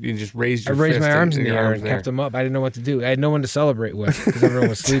you just raised your I raised fist my arms in and the your air arms and kept them up. I didn't know what to do. I had no one to celebrate with because everyone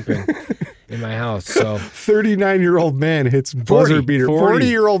was sleeping in my house. So 39-year-old man hits buzzer beater.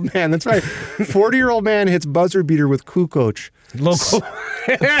 40-year-old man. That's right. 40-year-old man hits buzzer beater with Kukoc. Local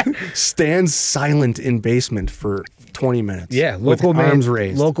stands silent in basement for 20 minutes. Yeah, with arms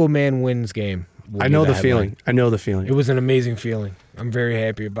raised. Local man wins game. I know the feeling. It was an amazing feeling. I'm very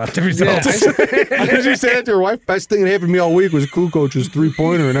happy about the results. Did you say that to your wife? Best thing that happened to me all week was Kukoc's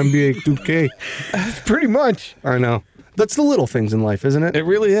 3-pointer in NBA 2K. Pretty much. I know. That's the little things in life, isn't it? It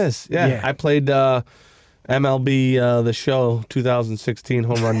really is. Yeah. Yeah. I played MLB The Show 2016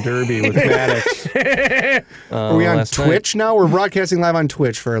 Home Run Derby with Maddox. Are we on Twitch now? We're broadcasting live on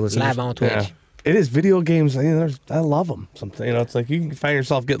Twitch for our listeners. Live on Twitch. Yeah. It is video games. I love them. Something it's you can find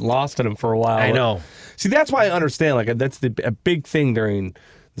yourself getting lost in them for a while. I know. See, that's why I understand. That's a big thing during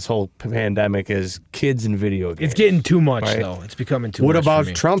this whole pandemic is kids and video games. It's getting too much though. It's becoming too much. What about for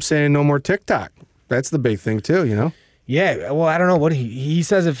me. Trump saying no more TikTok? That's the big thing too. Yeah. Well, I don't know what he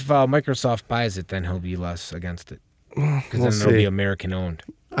says. If Microsoft buys it, then he'll be less against it. Because We'll then it'll be see. American owned.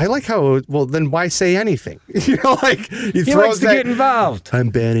 I like how, well, then why say anything? You know, like, he He throws likes to that, get involved. I'm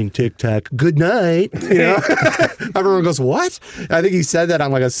banning TikTok. Good night. You know, everyone goes, what? I think he said that on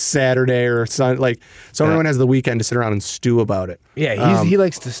like a Saturday or Sunday. Like, so everyone has the weekend to sit around and stew about it. Yeah, he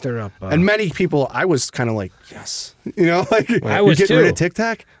likes to stir up. And many people, I was kind of like, yes. You know, like, I was you get rid too. of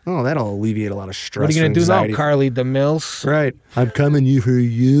TikTok? Oh, that'll alleviate a lot of stress. What are you going going to to do now, Carly DeMills? Right. I'm coming for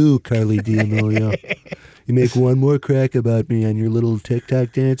you, Carly D'Amelio. You make one more crack about me on your little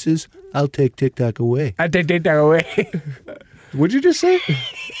TikTok dances, I'll take TikTok away. I take TikTok away. What'd you just say?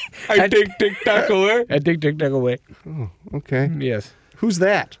 I take TikTok away. I take TikTok away. Okay. Yes. Who's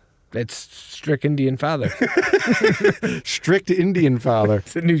that? That's Strict Indian Father. Strict Indian Father.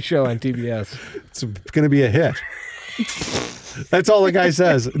 It's a new show on TBS. It's going to be a hit. That's all the guy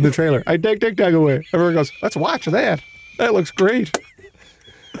says in the trailer. I take TikTok away. Everyone goes, let's watch that. That looks great.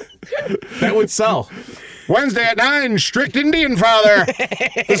 That would sell. Wednesday at 9, Strict Indian Father.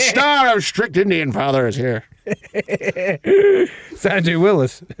 The star of Strict Indian Father is here. Sanjay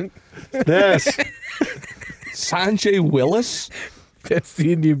Willis. Yes. Sanjay Willis? That's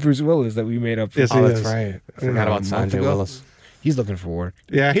the Indian Bruce Willis that we made up. Yes, Oh, he that's is. right. I forgot about Sanjay ago. Willis. He's looking for work.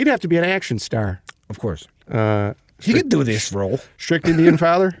 Yeah, he'd have to be an action star. Of course. He He could do this role. Strict Indian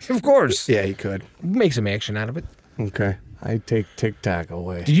Father? Of course. Yeah, he could. Make some action out of it. Okay. I take TikTok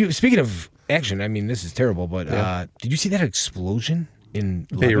away. Did you? Speaking of action, I mean, this is terrible, but did you see that explosion in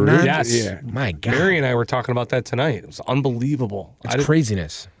Beirut? Lebanon? Yes. Yeah. My God. Mary and I were talking about that tonight. It was unbelievable. It's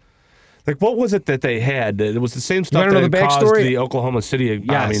craziness. Like, what was it that they had? It was the same stuff wanna know that the had caused backstory? the Oklahoma City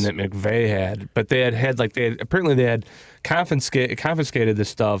bombing Yes. that McVeigh had. But they had apparently they had confiscated this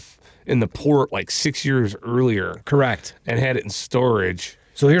stuff in the port like 6 years earlier Correct. and had it in storage.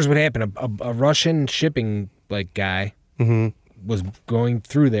 So here's what happened: a Russian shipping guy was going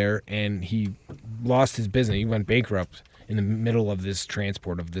through there, and he lost his business. He went bankrupt in the middle of this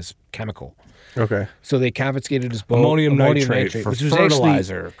transport of this chemical. Okay. So they confiscated his boat. Ammonium nitrate for which was actually-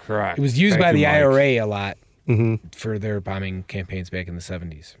 fertilizer. Correct. it was used Thank by you, the Mike. IRA a lot for their bombing campaigns back in the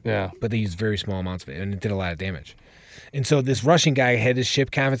 70s. Yeah. But they used very small amounts of it, and it did a lot of damage. And so this Russian guy had his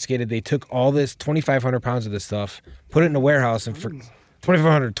ship confiscated. They took all this 2,500 pounds of this stuff, put it in a warehouse, and for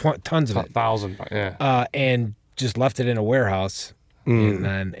 2,500 tons of it, 1,000. Yeah. and just left it in a warehouse. And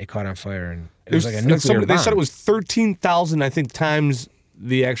then it caught on fire, and it was like a nuclear bomb. They said it was 13,000, I think, times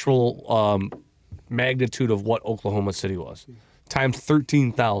the actual magnitude of what Oklahoma City was. Times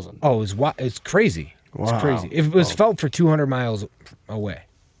 13,000. Oh, it's crazy. It's Wow. crazy. It was felt for 200 miles away.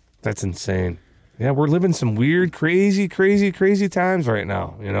 That's insane. Yeah, we're living some weird, crazy times right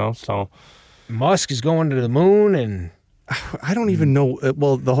now, you know? So Musk is going to the moon, and I don't even know.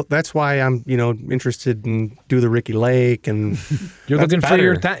 Well, that's why I'm, interested in do the Ricky Lake and. you're That's looking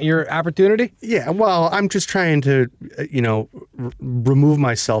for better. your opportunity. Yeah, well, I'm just trying to, remove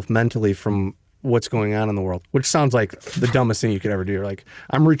myself mentally from what's going on in the world, which sounds like the dumbest thing you could ever do. You're like,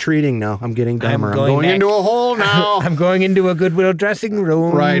 I'm retreating now. I'm getting dumber. I'm going back. into a hole now. I'm going into a Goodwill dressing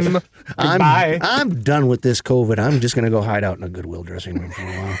room. Right. Goodbye. I'm done with this COVID. I'm just going to go hide out in a Goodwill dressing room for a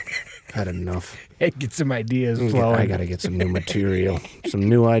while. Had enough. Get some ideas I flowing. got to get some new material, some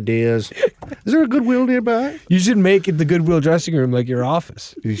new ideas. Is there a Goodwill nearby? You should make it the Goodwill dressing room like your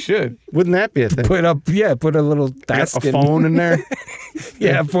office. you should. Wouldn't that be a thing? Put a little I got desk. a phone in there?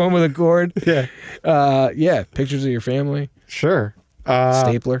 Yeah, a phone with a cord. Yeah. Yeah, pictures of your family. Sure.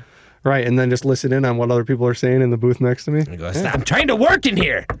 Stapler. Right, and then just listen in on what other people are saying in the booth next to me. I go, I'm trying to work in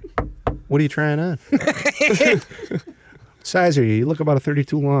here. What are you trying on? What size are you? You look about a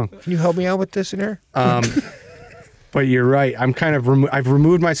 32 long. Can you help me out with this in here? But you're right. I'm kind of I've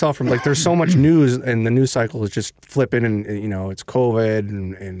removed myself from there's so much news, and the news cycle is just flipping, and it's COVID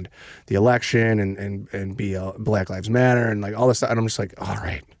and the election and Black Lives Matter and like all this stuff. And I'm just like, all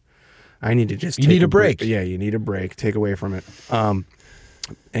right, I need to just. You need a break. Yeah, you need a break. Take away from it.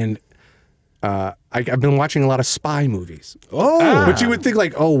 I've been watching a lot of spy movies. Oh. But you would think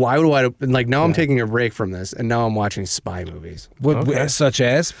why would I? And now I'm taking a break from this, and now I'm watching spy movies. Such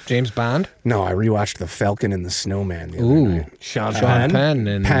as James Bond? No, I rewatched The Falcon and the Snowman the other Ooh. night. Sean Sean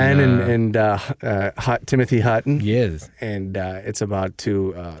Penn. Penn and Timothy Hutton. yes. And it's about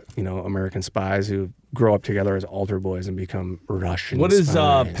two, American spies who grow up together as altar boys and become Russian What is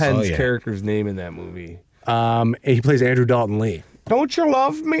spies. Penn's Oh, yeah. character's name in that movie? He plays Andrew Dalton Lee. Don't you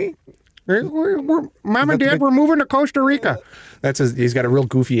love me? Mom and Dad, we're moving to Costa Rica. He's got a real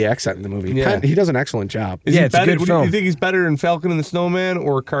goofy accent in the movie. Yeah. He does an excellent job. Is Yeah, he it's a better, good Do film. you think he's better in Falcon and the Snowman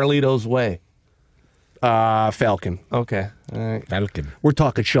or Carlito's Way? Falcon. Okay. All right. Falcon. We're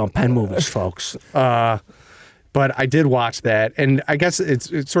talking Sean Penn movies, folks. But I did watch that, and I guess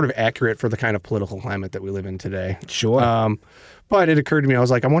it's sort of accurate for the kind of political climate that we live in today. Sure. But it occurred to me, I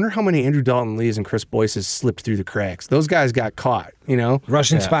was like, I wonder how many Andrew Dalton Lees and Chris Boyces slipped through the cracks. Those guys got caught, you know?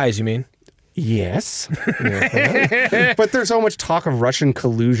 Russian spies, you mean? Yes. But there's so much talk of Russian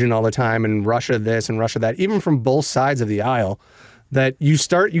collusion all the time, and Russia this and Russia that, even from both sides of the aisle, that you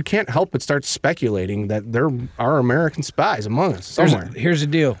can't help but start speculating that there are American spies among us somewhere. Here's the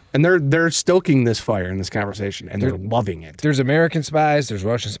deal. And they're stoking this fire in this conversation, and they're loving it. There's American spies, there's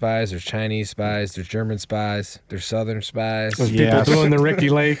Russian spies, there's Chinese spies, there's German spies, there's Southern spies. Those people doing the Ricky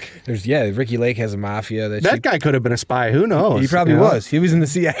Lake. Ricky Lake has a mafia. That guy could have been a spy. Who knows? He probably was. He was in the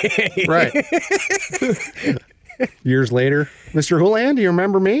CIA. Right. Years later, Mr. Houlihan, do you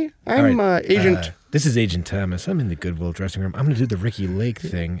remember me? I'm Agent... This is Agent Thomas. I'm in the Goodwill dressing room. I'm going to do the Ricky Lake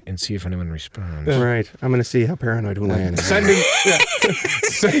thing and see if anyone responds. Right. I'm going to see how paranoid Houlihan is.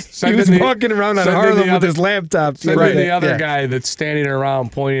 He was walking around on Harlem with his laptop. Send in the other guy that's standing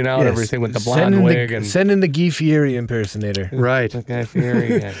around pointing out everything with the blonde wig. Send in the Guy Fieri impersonator. Right. The Guy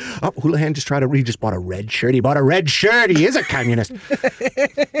Fieri. Yeah. Houlihan he just bought a red shirt. He bought a red shirt. He is a communist.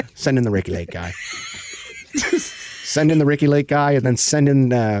 Send in the Ricky Lake guy. Send in the Ricky Lake guy, and then send in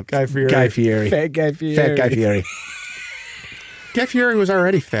Guy Fieri. Fat Guy Fieri. Fat Guy Fieri. Guy Fieri was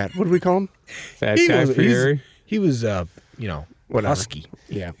already fat. What do we call him? Fat Guy Fieri. He was, Whatever. husky.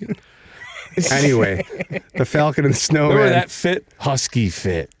 Yeah. Anyway, the Falcon and the Snowman. Remember that fit? Husky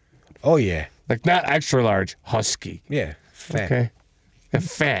fit. Oh, yeah. Like not extra large, husky. Yeah, fat. Okay. And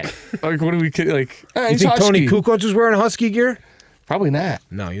fat. Like what do we like? You think Tony Kukoc was wearing husky gear? Probably not.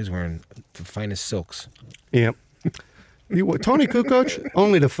 No, he was wearing the finest silks. Yep. Tony Kukoc?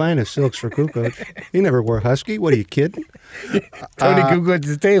 Only the finest silks for Kukoc. He never wore husky. What are you kidding? Tony Kukoc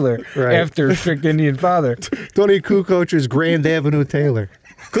is Taylor, right. after strict Indian father. Tony Kukoc is Grand Avenue Taylor.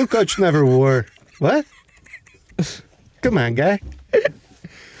 Kukoc never wore... What? Come on, guy.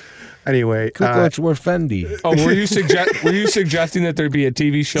 Anyway, Kukoc wore Fendi. Oh, were you suggesting that there'd be a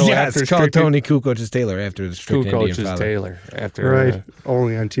TV show after it's called Tony Kukoc is Taylor after the strict Indian Kukoc is father. Taylor after right?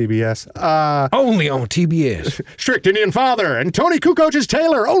 Only on TBS. Only on TBS. Strict Indian Father and Tony Kukoc is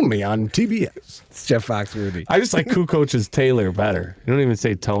Taylor. Only on TBS. It's Jeff Foxworthy. I just like Kukoc is Taylor better. You don't even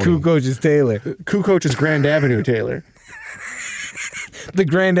say Tony. Kukoc is Taylor. Kukoc is Grand Avenue Taylor. The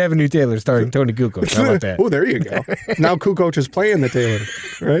Grand Avenue Taylor starring Tony Kukoc. How about that? Oh, there you go. Now Kukoc is playing the Taylor,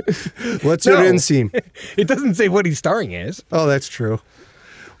 right? What's your inseam? It doesn't say what he's starring as. Oh, that's true.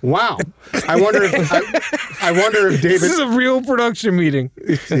 Wow. I wonder if David... This is a real production meeting.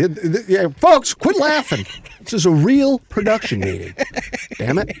 Yeah, folks, quit laughing. This is a real production meeting.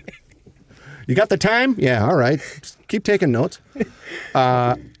 Damn it. You got the time? Yeah, all right. Keep taking notes.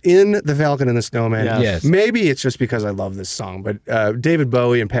 In The Falcon and the Snowman. Yes. Maybe it's just because I love this song, but David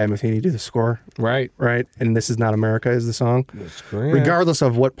Bowie and Pat Metheny do the score. Right. Right? And This Is Not America is the song. That's great. Regardless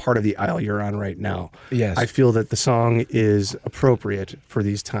of what part of the aisle you're on right now. Yes. I feel that the song is appropriate for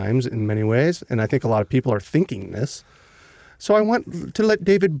these times in many ways, and I think a lot of people are thinking this. So I want to let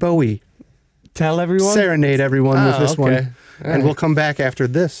David Bowie tell everyone? Serenade everyone with this one. All And we'll come back after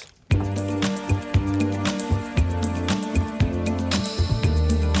this.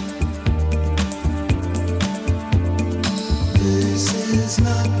 This is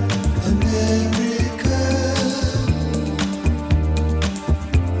not America.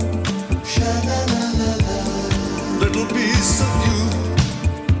 Sha-la-la-la-la. Little piece of you,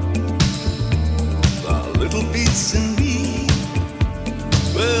 a little piece in me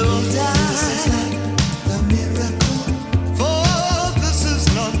will die. This is not a miracle, for this is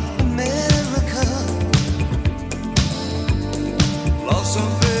not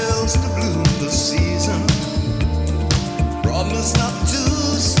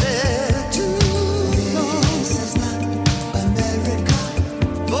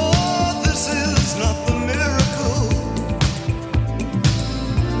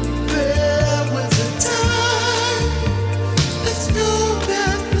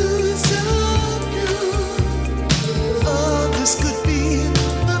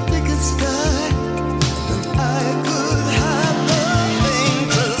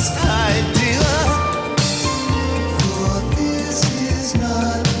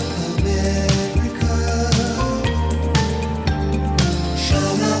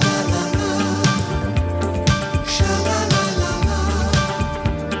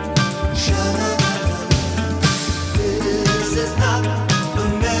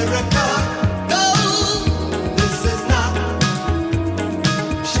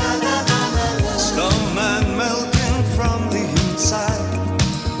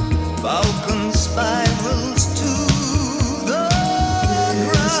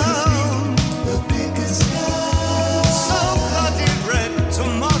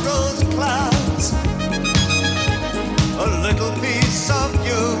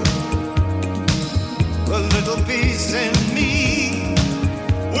little piece in me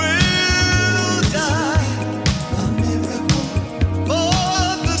will die. A miracle,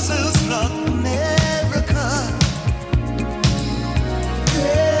 for this is not America.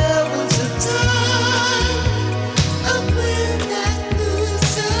 There was a time when that knew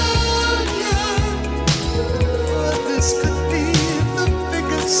so young. This could be the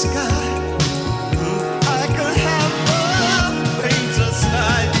biggest sky. I could have a painter's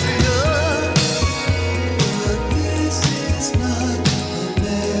idea, but this is not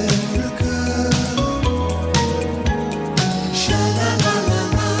America.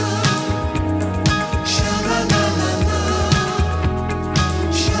 Sha-la-la-la-la, sha-la-la-la-la,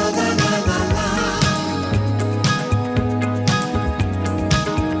 sha-la-la-la-la.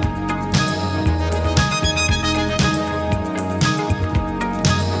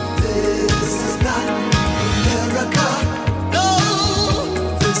 This is not America. No,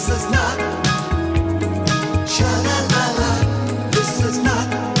 this is not. Sha-la-la-la. This is not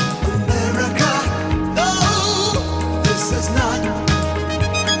America. No, this is not.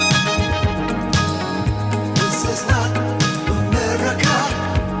 This is not America.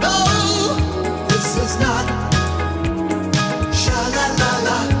 No, this is not.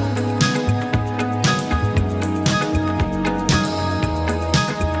 Sha-la-la-la.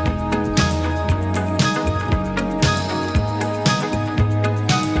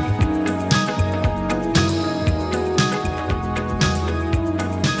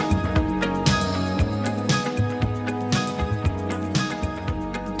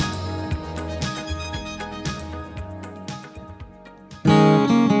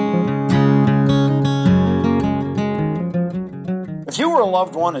 If you or a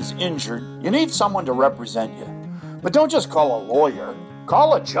loved one is injured, you need someone to represent you. But don't just call a lawyer,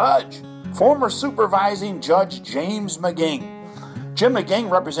 call a judge. Former supervising Judge James McGing. Jim McGing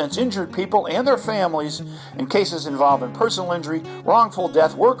represents injured people and their families in cases involving personal injury, wrongful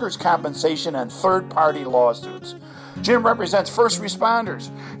death, workers' compensation, and third-party lawsuits. Jim represents first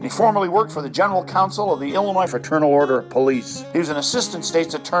responders, and he formerly worked for the General Counsel of the Illinois Fraternal Order of Police. He was an assistant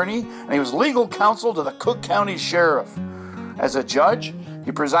state's attorney, and he was legal counsel to the Cook County Sheriff. As a judge,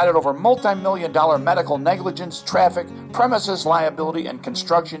 he presided over multi-million-dollar medical negligence, traffic, premises liability, and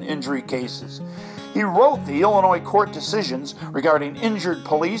construction injury cases. He wrote the Illinois court decisions regarding injured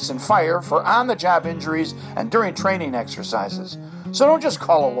police and fire for on-the-job injuries and during training exercises. So don't just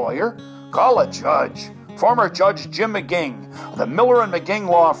call a lawyer, call a judge. Former Judge Jim McGing of the Miller and McGing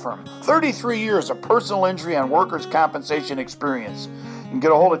Law Firm. 33 years of personal injury and workers' compensation experience. You can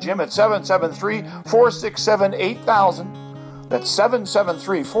get a hold of Jim at 773-467-8000. That's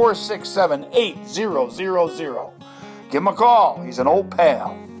 773-467-8000. Give him a call. He's an old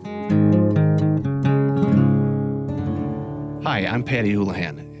pal. Hi, I'm Patty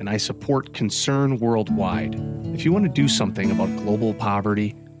Houlihan, and I support Concern Worldwide. If you want to do something about global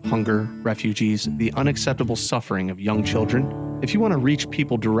poverty, hunger, refugees, the unacceptable suffering of young children, if you want to reach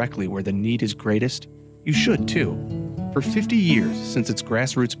people directly where the need is greatest, you should too. For 50 years, since its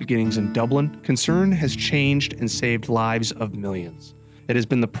grassroots beginnings in Dublin, Concern has changed and saved lives of millions. It has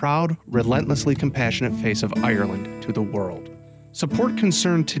been the proud, relentlessly compassionate face of Ireland to the world. Support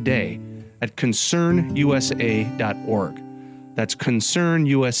Concern today at concernusa.org. That's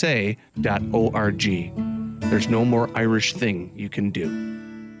concernusa.org. There's no more Irish thing you can do.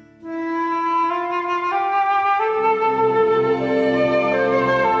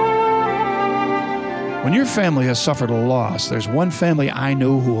 When your family has suffered a loss, there's one family I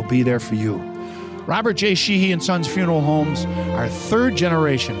know who will be there for you. Robert J. Sheehy and Sons Funeral Homes are third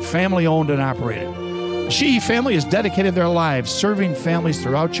generation, family owned and operated. The Sheehy family has dedicated their lives serving families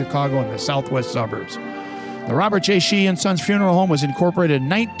throughout Chicago and the southwest suburbs. The Robert J. Sheehy and Sons Funeral Home was incorporated in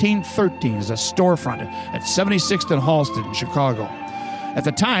 1913 as a storefront at 76th and Halsted in Chicago. At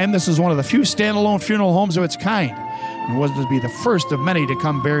the time, this was one of the few standalone funeral homes of its kind and was to be the first of many to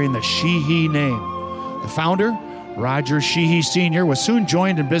come bearing the Sheehy name. The founder, Roger Sheehy Sr., was soon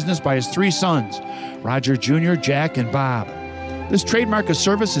joined in business by his three sons, Roger Jr., Jack, and Bob. This trademark of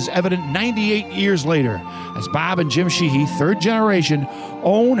service is evident 98 years later, as Bob and Jim Sheehy, third generation,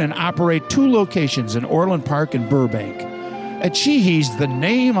 own and operate two locations in Orland Park and Burbank. At Sheehy's, the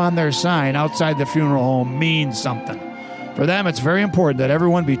name on their sign outside the funeral home means something. For them, it's very important that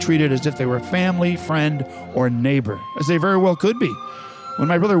everyone be treated as if they were family, friend, or neighbor, as they very well could be. When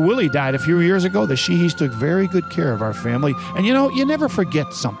my brother Willie died a few years ago, the Sheehys took very good care of our family. And you know, you never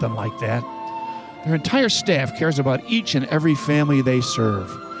forget something like that. Their entire staff cares about each and every family they serve.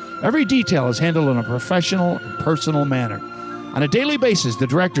 Every detail is handled in a professional and personal manner. On a daily basis, the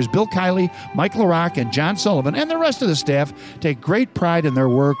directors Bill Kiley, Mike LaRock, and John Sullivan, and the rest of the staff take great pride in their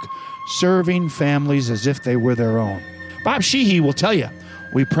work, serving families as if they were their own. Bob Sheehy will tell you,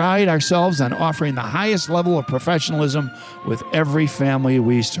 we pride ourselves on offering the highest level of professionalism with every family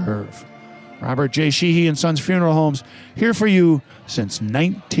we serve. Robert J. Sheehy and Sons Funeral Homes, here for you since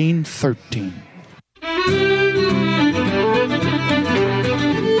 1913.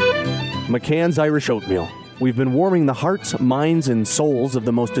 McCann's Irish Oatmeal. We've been warming the hearts, minds, and souls of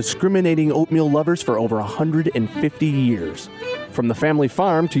the most discriminating oatmeal lovers for over 150 years. From the family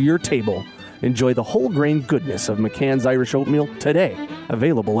farm to your table, enjoy the whole grain goodness of McCann's Irish Oatmeal today.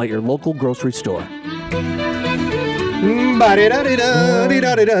 Available at your local grocery store.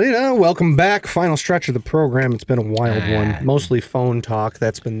 Welcome back. Final stretch of the program. It's been a wild one. Mostly phone talk.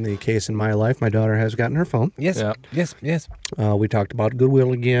 That's been the case in my life. My daughter has gotten her phone. Yes, Yeah. yes. We talked about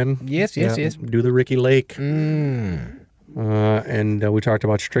Goodwill again. Yes. Do the Ricky Lake. And we talked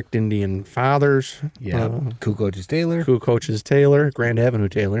about strict Indian fathers. Yeah. Cool Coaches Taylor. Cool Coaches Taylor. Grand Avenue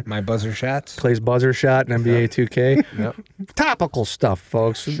Taylor. My buzzer shots. Clay's buzzer shot in NBA 2K. Yep. Topical stuff,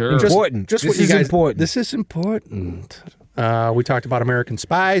 folks. Sure. Important. Just This what you is guys, important. This is important. We talked about American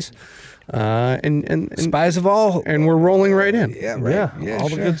Spies. And Spies of all. and we're rolling right in. Yeah, right. Yeah, all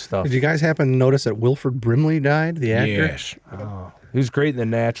the good stuff. Did you guys happen to notice that Wilford Brimley died, the actor? Yes. He was great in The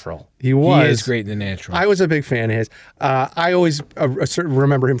Natural. He was. He is great in The Natural. I was a big fan of his. I always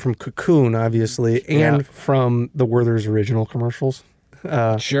remember him from Cocoon, obviously, and Yeah. from the Werther's original commercials.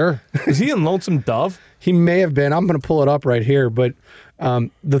 Sure. Was he in Lonesome Dove? He may have been. I'm going to pull it up right here. But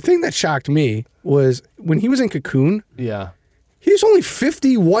the thing that shocked me was when he was in Cocoon, Yeah. he was only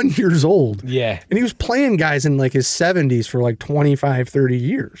 51 years old. Yeah. And he was playing guys in like his 70s for like 25, 30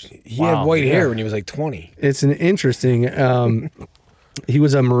 years. He had white hair when he was like 20. It's an interesting. He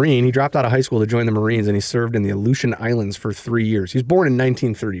was a Marine. He dropped out of high school to join the Marines, and he served in the Aleutian Islands for 3 years. He was born in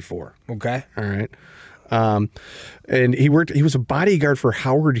 1934. Okay. All right. And he was a bodyguard for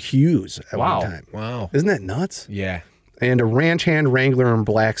Howard Hughes at Wow. one time. Wow. Isn't that nuts? Yeah. And a ranch hand, wrangler, and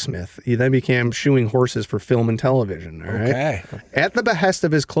blacksmith. He then began shoeing horses for film and television. All right. Okay. At the behest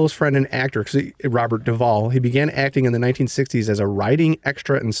of his close friend and actor, Robert Duvall, he began acting in the 1960s as a riding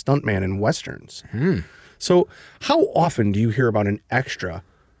extra and stuntman in westerns. So, how often do you hear about an extra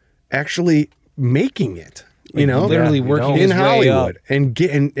actually making it? You know, literally working his in way Hollywood up. and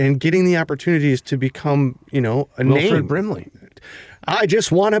getting the opportunities to become, a Wilford name. Brimley. I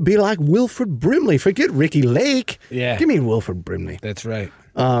just want to be like Wilford Brimley. Forget Ricky Lake. Yeah. Give me Wilford Brimley. That's right.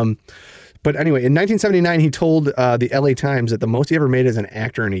 But anyway, in 1979, he told the LA Times that the most he ever made as an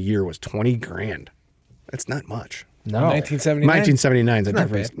actor in a year was $20,000. That's not much. No. 1979. 1979 is a Not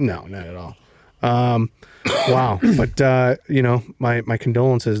difference. bad. No, not at all. Wow. But, my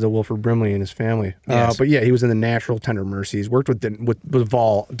condolences to Wilford Brimley and his family. Yes. But yeah, he was in The Natural, Tender Mercies, worked with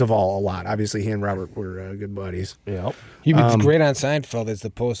Duvall a lot. Obviously, he and Robert were good buddies. Yep. He was great on Seinfeld as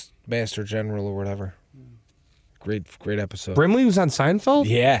the postmaster general or whatever. Great episode. Brimley was on Seinfeld?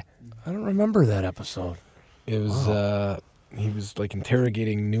 Yeah. I don't remember that episode. It was, he was like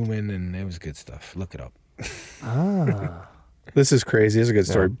interrogating Newman, and it was good stuff. Look it up. This is crazy. This is a good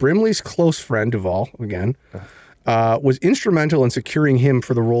story. Brimley's close friend, Duvall, again, was instrumental in securing him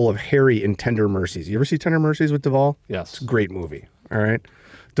for the role of Harry in Tender Mercies. You ever see Tender Mercies with Duvall? Yes. It's a great movie. All right.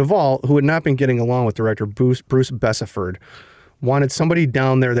 Duvall, who had not been getting along with director Bruce Besiford, wanted somebody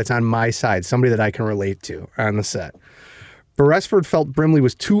down there that's on my side, somebody that I can relate to on the set. Beresford felt Brimley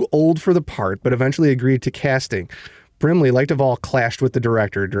was too old for the part, but eventually agreed to casting. Brimley, like Duvall, clashed with the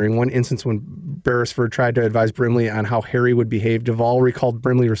director. During one instance when Beresford tried to advise Brimley on how Harry would behave, Duvall recalled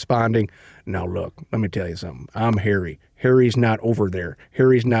Brimley responding, "Now look, let me tell you something. I'm Harry. Harry's not over there.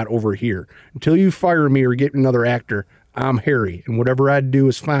 Harry's not over here. Until you fire me or get another actor, I'm Harry. And whatever I do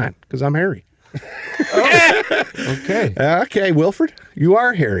is fine, because I'm Harry." Okay. Okay, Wilford, you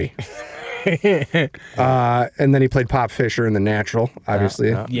are Harry. And then he played Pop Fisher in The Natural, obviously.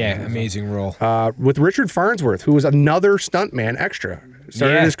 Yeah, amazing role. With Richard Farnsworth, who was another stuntman extra.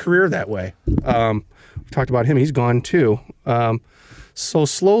 Started Yeah. his career that way. We talked about him. He's gone too. So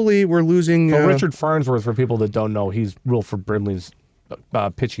slowly we're losing... So Richard Farnsworth, for people that don't know, he's Wilford Brimley's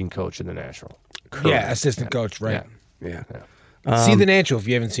pitching coach in The Natural. Yeah, assistant coach, right. Yeah, See The Natural if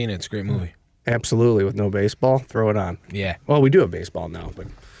you haven't seen it. It's a great movie. absolutely. With no baseball, throw it on. Yeah. Well, we do have baseball now, but...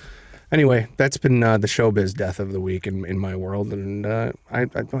 Anyway, that's been the showbiz death of the week in my world, and I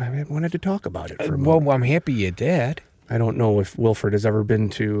wanted to talk about it for a moment. Well, I'm happy you did. I don't know if Wilford has ever been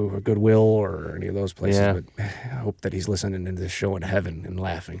to a Goodwill or any of those places, Yeah. but I hope that he's listening to this show in heaven and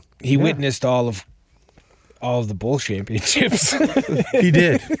laughing. He witnessed all of all of the bowl championships. He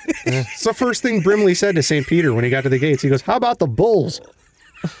did. It's the first thing Brimley said to St. Peter when he got to the gates. He goes, "How about the Bulls?"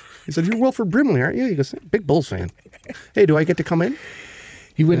 He said, "You're Wilford Brimley, aren't you?" He goes, "Big Bulls fan." "Hey, do I get to come in?"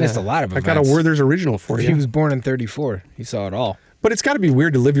 He witnessed a lot of I events. got a Werther's original for you. He was born in 34. He saw it all. But it's got to be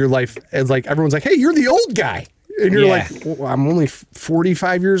weird to live your life as like everyone's like, "Hey, you're the old guy," and you're Yeah. like, well, "I'm only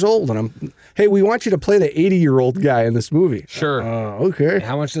 45 years old," and "Hey, we want you to play the 80-year-old guy in this movie." Sure. Okay.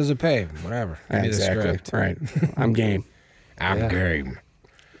 How much does it pay? Whatever. Give me the Exactly. script. Right. I'm game. I'm game.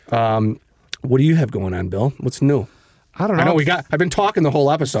 What do you have going on, Bill? What's new? I don't know. I know I've been talking the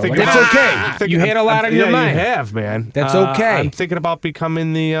whole episode. Think Like, That's okay. You had a lot on your mind. You have, man. That's okay. I'm thinking about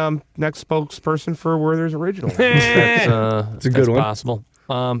becoming the next spokesperson for Werther's Original. That's a good one. Possible.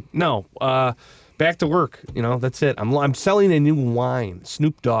 No. Back to work. That's it. I'm selling a new wine,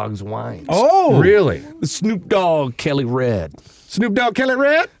 Snoop Dogg's wine. Oh, really? The Snoop Dogg Kelly Red Snoop Dogg Kelly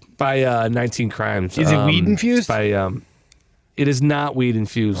Red? by 19 Crimes. Is it weed infused? It is not weed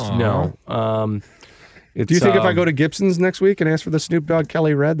infused. No. Do you think if I go to Gibson's next week and ask for the Snoop Dogg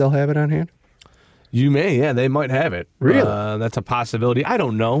Kelly Red, they'll have it on hand? You may, yeah, they might have it. Really? That's a possibility. I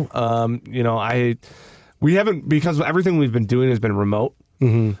don't know. We haven't, because everything we've been doing has been remote.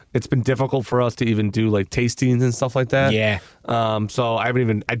 Mm-hmm. It's been difficult for us to even do like tastings and stuff like that. Yeah. So I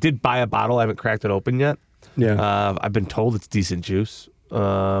did buy a bottle. I haven't cracked it open yet. Yeah. I've been told it's decent juice.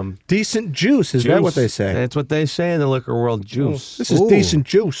 Decent juice, is that what they say? That's what they say in the liquor world, juice. This is decent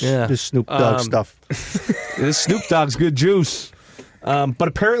juice, Yeah. this Snoop Dogg stuff. This Snoop Dogg's good juice. But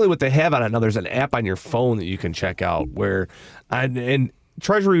apparently what they have on it now, there's an app on your phone that you can check out where, and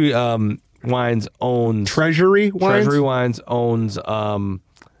Treasury Wines owns... Treasury Wines? Treasury Wines owns,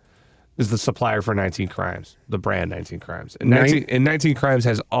 is the supplier for 19 Crimes, the brand 19 Crimes. And 19 Crimes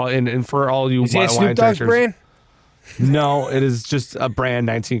has all, and for all you Is that wine Snoop Dogg's drinkers- brand? No, it is just a brand,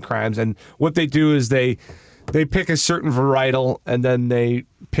 19 Crimes. And what they do is they pick a certain varietal, and then they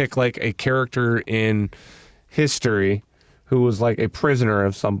pick like a character in history who was like a prisoner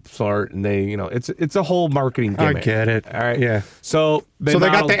of some sort, and they, it's a whole marketing I gimmick. get it. All right. Yeah. So So they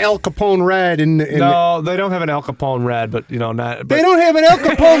got the El Capone Red No, they don't have an Al Capone Red, but not. They don't have an El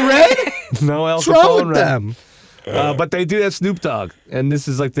Capone Red? No Al What's Capone wrong with Red. them? But they do have Snoop Dogg, and this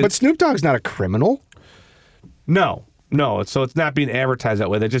is like the But Snoop Dogg's not a criminal. No. So it's not being advertised that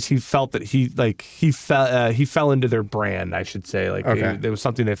way. He felt that he fell into their brand, I should say. Like Okay. there was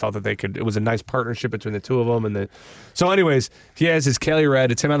something they felt that they could. It was a nice partnership between the two of them, So, anyways, he has his Kelly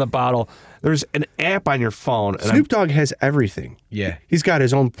Red. It's him on the bottle. There's an app on your phone. And Snoop Dogg has everything. Yeah. He's got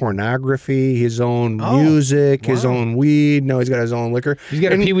his own pornography, his own music, his own weed. No, he's got his own liquor. He's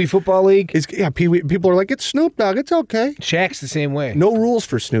got a And Pee Wee football league. Pee Wee. People are like, it's Snoop Dogg. It's okay. Shaq's the same way. No rules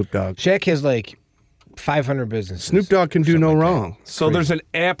for Snoop Dogg. Shaq has like 500 businesses. Snoop Dogg can do no wrong. So there's an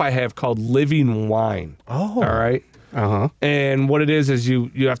app I have called Living Wine. Oh. All right. Uh-huh. And what it is you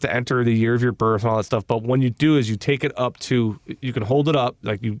have to enter the year of your birth and all that stuff. But when you do is you take it up to, you can hold it up,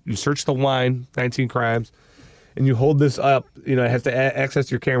 like you search the wine, 19 Crimes, and you hold this up, it has to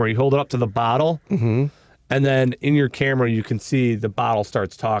access your camera. You hold it up to the bottle, and then in your camera you can see the bottle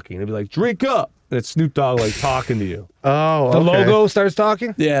starts talking. It'll be like, drink up. And it's Snoop Dogg like talking to you. Oh, The okay. logo starts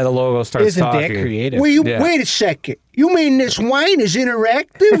talking? Yeah, the logo starts Isn't talking. that creative? Yeah. Wait a second. You mean this wine is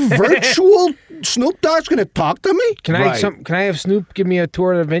interactive, virtual? Snoop Dogg's going to talk to me? Can Right. I have Snoop give me a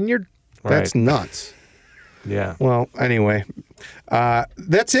tour of the vineyard? That's Right. nuts. Yeah. Well, anyway,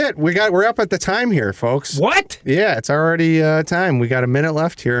 that's it. We're up at the time here, folks. What? Yeah, it's already time. We got a minute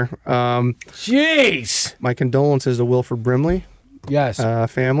left here. Jeez. My condolences to Wilford Brimley Yes.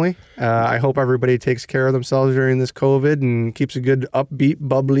 family. I hope everybody takes care of themselves during this COVID and keeps a good, upbeat,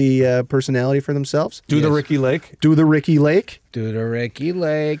 bubbly personality for themselves. Do the Ricky Lake. Do the Ricky Lake. Do the Ricky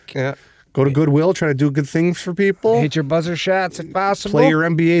Lake. Yeah. Go to Goodwill. Try to do good things for people. Hit your buzzer shots if possible. Play your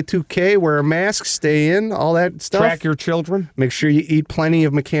NBA 2K. Wear a mask. Stay in. All that stuff. Track your children. Make sure you eat plenty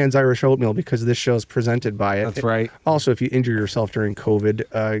of McCann's Irish Oatmeal because this show is presented by it. That's right. Also, if you injure yourself during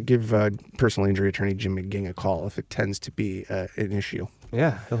COVID, give personal injury attorney Jim McGing a call if it tends to be an issue.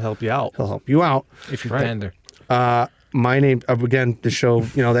 Yeah, he'll help you out. He'll help you out. if you're Right. tender. My name, again, the show,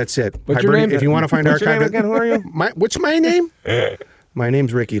 that's it. What's your name? If you want to find What's your name archive, again? Who are you? What's my name? My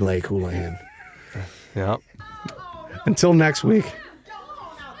name's Ricky Lake Houlihan. Yeah. Until next week.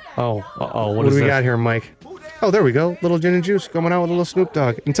 Oh, What do we got here, Mike? Oh, there we go. Little gin and juice coming out with a little Snoop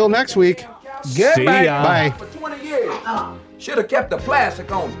Dogg. Until next week. Goodbye. Ya. Bye. For 20 years. Should have kept the plastic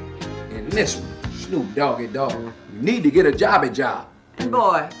on it. And this one, Snoop Doggy Dogg. You need to get a job.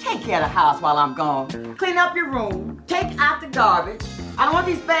 Boy, take care of the house while I'm gone. Clean up your room. Take out the garbage. I don't want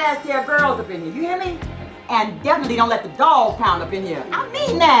these fast-hair girls up in here. You hear me? And definitely don't let the dog pound up in here. I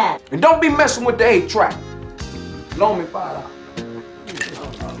mean that. And don't be messing with the 8-track. Loan me $5.